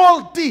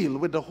 All deal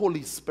with the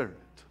Holy Spirit.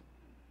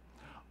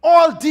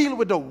 All deal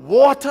with the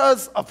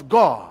waters of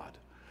God.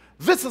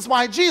 This is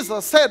why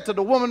Jesus said to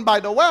the woman by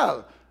the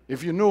well,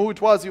 if you knew who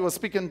it was you were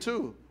speaking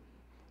to,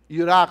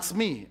 you'd ask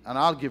me and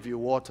I'll give you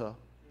water.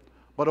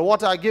 But the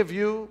water I give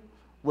you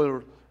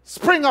will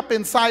spring up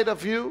inside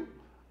of you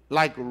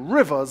like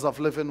rivers of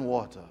living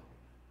water.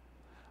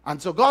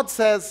 And so God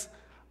says,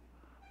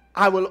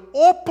 I will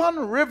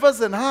open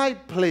rivers in high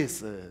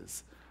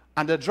places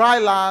and the dry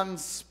land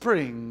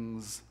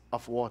springs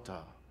of water.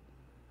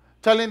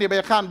 Tell him, you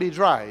can't be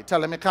dry.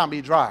 Tell him it can't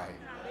be dry.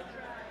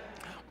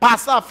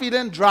 Pastor, I'm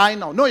feeling dry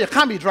now. No, you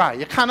can't be dry.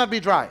 You cannot be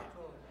dry.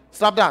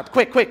 Stop that.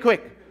 Quick, quick,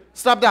 quick.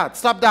 Stop that.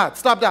 Stop that.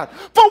 Stop that.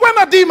 For when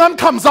a demon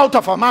comes out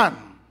of a man,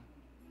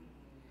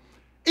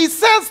 he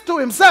says to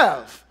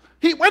himself,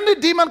 when the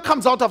demon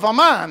comes out of a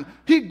man,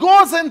 he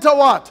goes into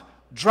what?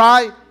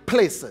 Dry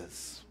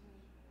places.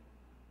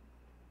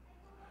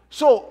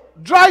 So,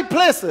 dry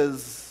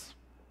places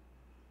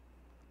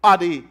are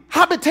the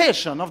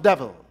habitation of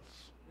devils.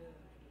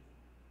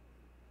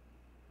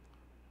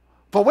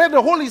 For where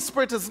the Holy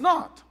Spirit is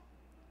not,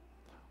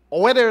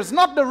 or where there is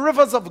not the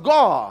rivers of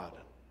God,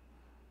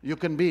 you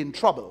can be in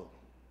trouble.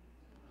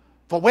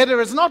 For where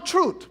there is not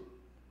truth,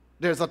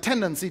 there is a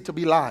tendency to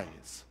be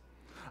lies.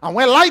 And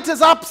where light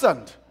is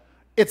absent,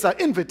 it's an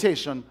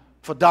invitation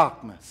for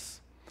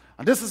darkness.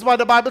 And this is why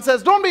the Bible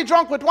says, don't be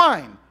drunk with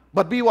wine,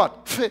 but be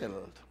what?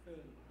 Filled.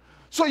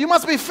 So you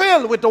must be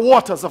filled with the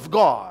waters of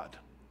God.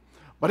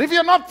 But if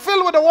you're not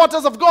filled with the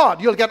waters of God,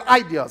 you'll get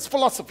ideas,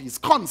 philosophies,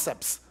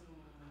 concepts.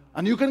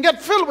 And you can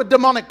get filled with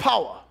demonic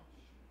power.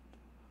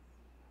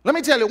 Let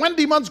me tell you, when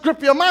demons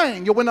grip your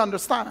mind, you won't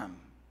understand.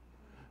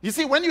 You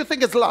see, when you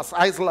think it's lust,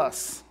 eyes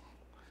lust.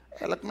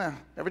 Hey, look, man,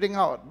 everything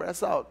out,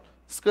 breasts out,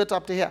 skirt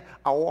up to here.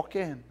 I walk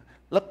in.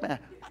 Look, man,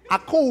 I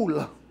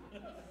cool.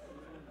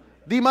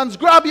 Demons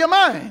grab your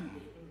mind.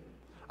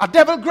 A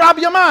devil grab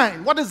your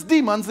mind. What is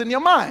demons in your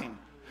mind?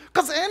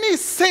 Because any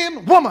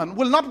sane woman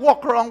will not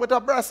walk around with her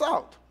breasts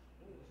out.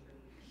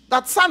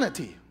 That's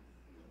sanity.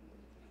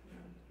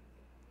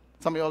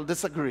 Some of y'all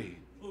disagree.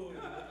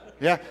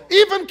 Yeah.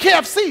 Even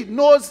KFC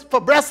knows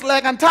for breast,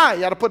 leg, and thigh,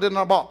 you have to put it in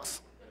a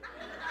box.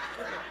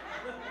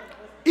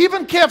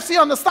 Even KFC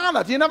understand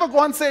that. You never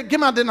go and say, give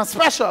me a dinner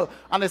special.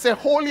 And they say,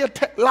 hold your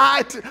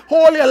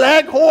hold your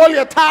leg, hold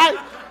your thigh.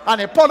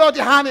 And they pull out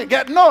your hand and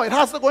get, no, it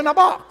has to go in a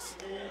box.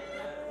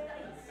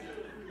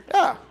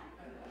 Yeah.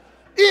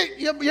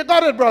 You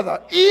got it,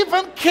 brother.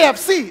 Even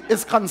KFC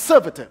is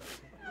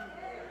conservative.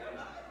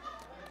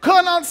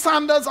 Colonel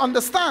Sanders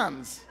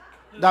understands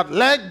that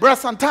leg,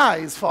 breast, and thigh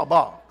is for a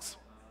box.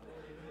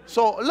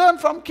 So learn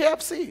from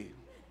KFC.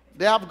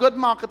 They have good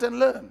marketing,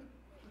 learn.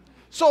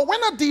 So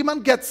when a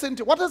demon gets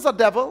into, what is a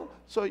devil?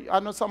 So I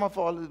know some of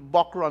all is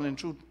buck running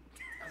through.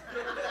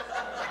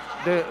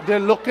 They're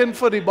looking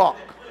for the buck.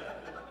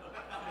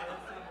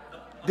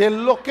 They're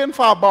looking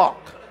for a buck.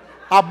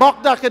 A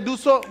buck that can do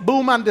so,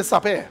 boom, and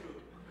disappear.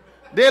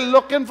 They're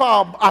looking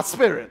for a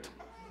spirit.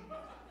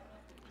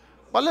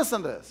 But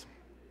listen to this.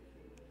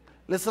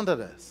 Listen to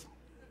this.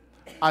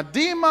 A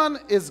demon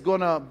is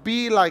going to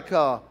be like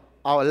a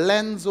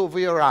lens over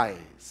your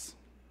eyes.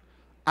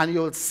 And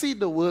you'll see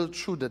the world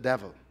through the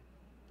devil.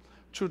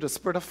 Through the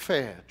spirit of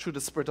fear. Through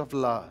the spirit of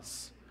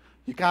lust.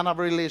 You can't have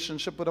a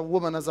relationship with a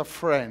woman as a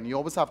friend. You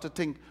always have to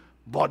think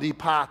body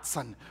parts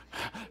and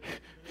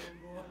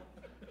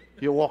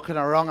you're walking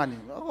around and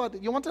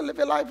you want to live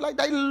your life like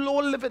that?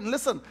 Low living.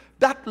 Listen,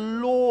 that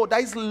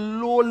is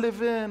low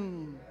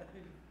living.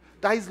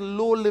 That is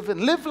low living.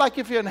 Live like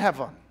if you're in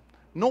heaven.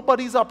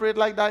 Nobody's operate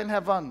like that in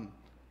heaven.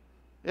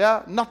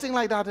 Yeah, nothing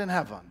like that in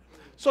heaven.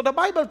 So the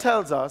Bible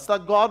tells us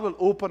that God will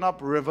open up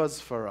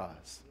rivers for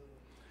us.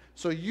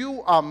 So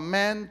you are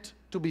meant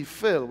to be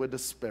filled with the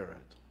Spirit.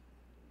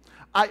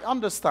 I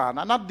understand.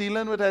 I'm not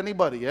dealing with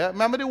anybody. Yeah?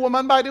 Remember the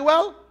woman by the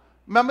well?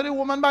 Remember the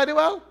woman by the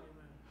well?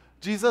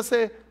 Jesus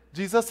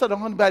sat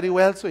down by the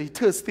well, so he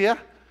thirsty. Yeah?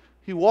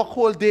 He walk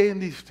whole day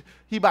and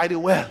he by the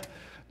well.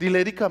 The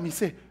lady come, he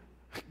say,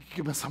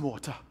 give me some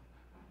water.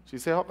 She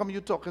say, how come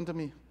you talking to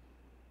me?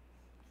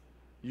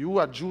 You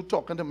a Jew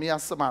talking to me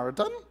as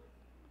Samaritan?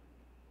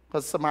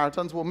 Because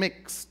Samaritans were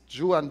mixed,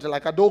 Jew and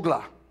like a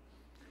Dogla.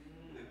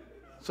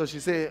 So she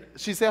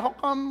say, how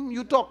come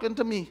you talking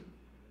to me?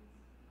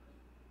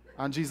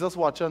 And Jesus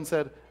watched her and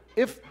said,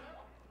 if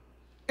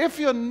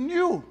you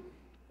knew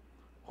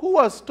who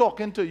was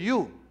talking to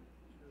you,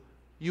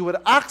 you would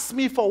ask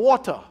me for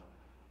water,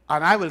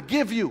 and I will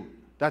give you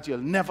that you'll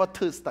never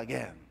thirst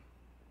again.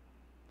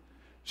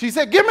 She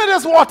said, give me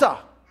this water.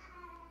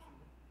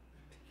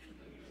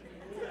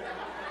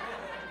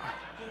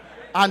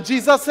 And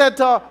Jesus said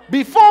to her,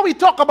 before we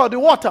talk about the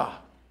water,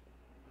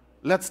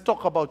 let's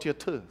talk about your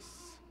thirst.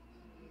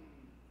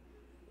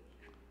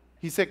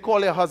 He said,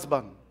 call your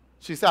husband.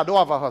 She said, I don't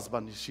have a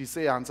husband. She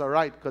said, answer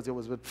right, because you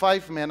was with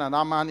 5 men, and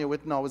that man you're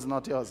with now is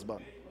not your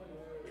husband.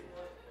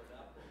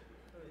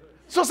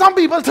 So some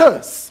people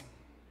thirst.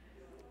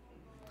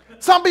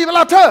 Some people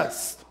are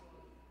thirst.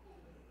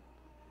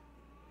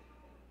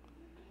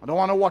 I don't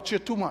want to watch you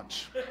too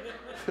much.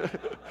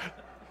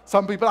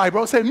 Some people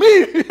eyebrows say,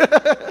 me.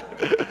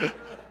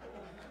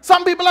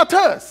 Some people are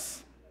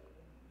thirst.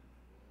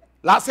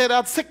 Last year I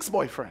had 6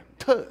 boyfriends.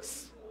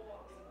 Thirst.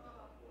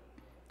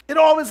 It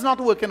always not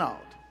working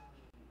out.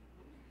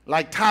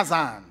 Like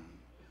Tarzan.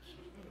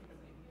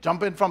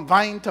 Jumping from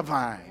vine to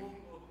vine.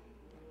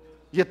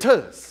 You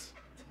thirst.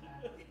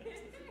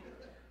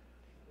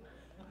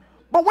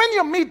 But when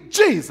you meet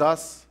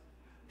Jesus,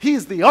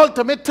 he's the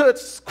ultimate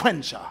thirst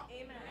quencher.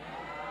 Amen.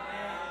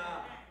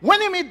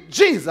 When you meet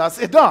Jesus,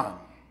 it's done.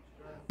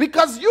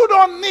 Because you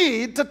don't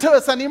need to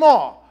thirst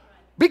anymore.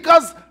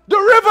 Because the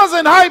rivers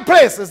in high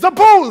places, the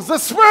pools, the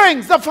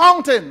springs, the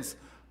fountains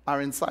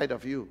are inside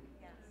of you.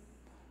 Yes.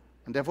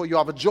 And therefore you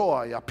have a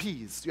joy, a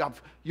peace.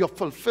 You're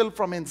fulfilled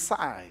from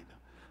inside.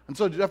 And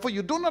so therefore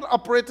you do not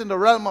operate in the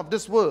realm of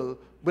this world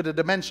with a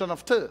dimension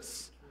of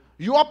thirst.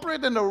 You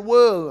operate in the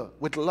world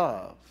with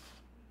love.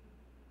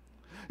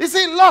 You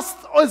see, lust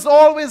is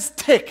always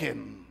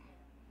taken,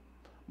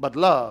 but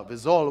love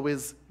is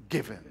always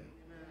given.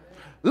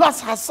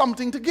 Lust has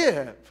something to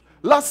give.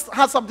 Lust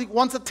has something,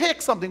 wants to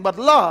take something, but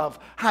love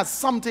has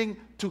something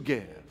to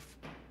give.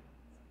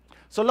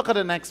 So look at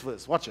the next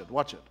verse. Watch it,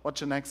 watch it. Watch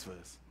the next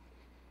verse.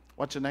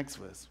 Watch the next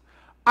verse.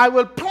 I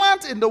will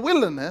plant in the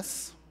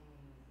wilderness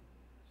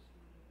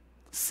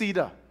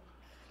cedar.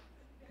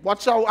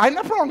 Watch out. I'm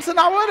not pronouncing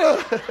that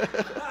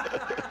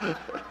word.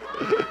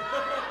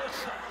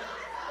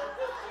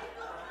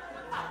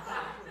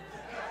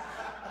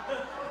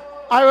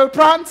 I will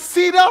plant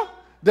cedar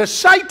the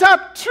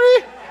shitap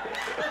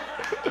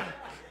tree,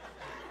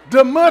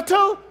 the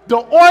myrtle, the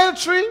oil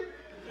tree.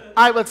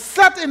 I will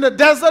set in the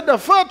desert the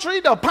fir tree,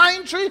 the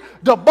pine tree,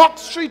 the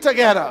box tree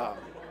together.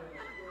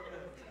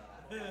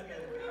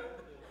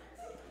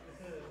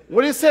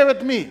 What do you say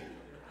with me?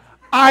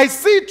 I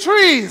see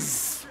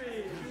trees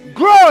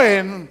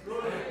growing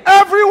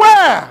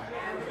everywhere.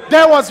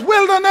 There was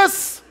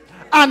wilderness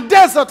and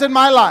desert in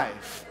my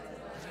life.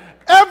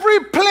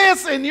 Every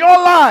place in your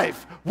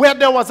life where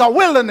there was a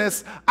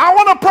wilderness, I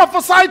want to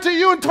prophesy to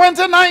you in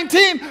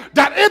 2019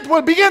 that it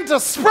will begin to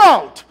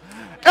sprout.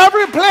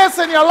 Every place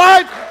in your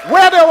life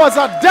where there was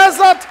a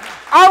desert,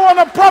 I want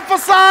to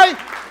prophesy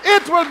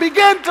it will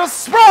begin to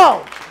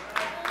sprout.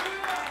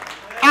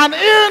 And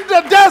in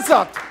the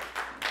desert,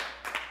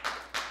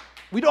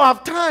 we don't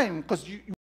have time because you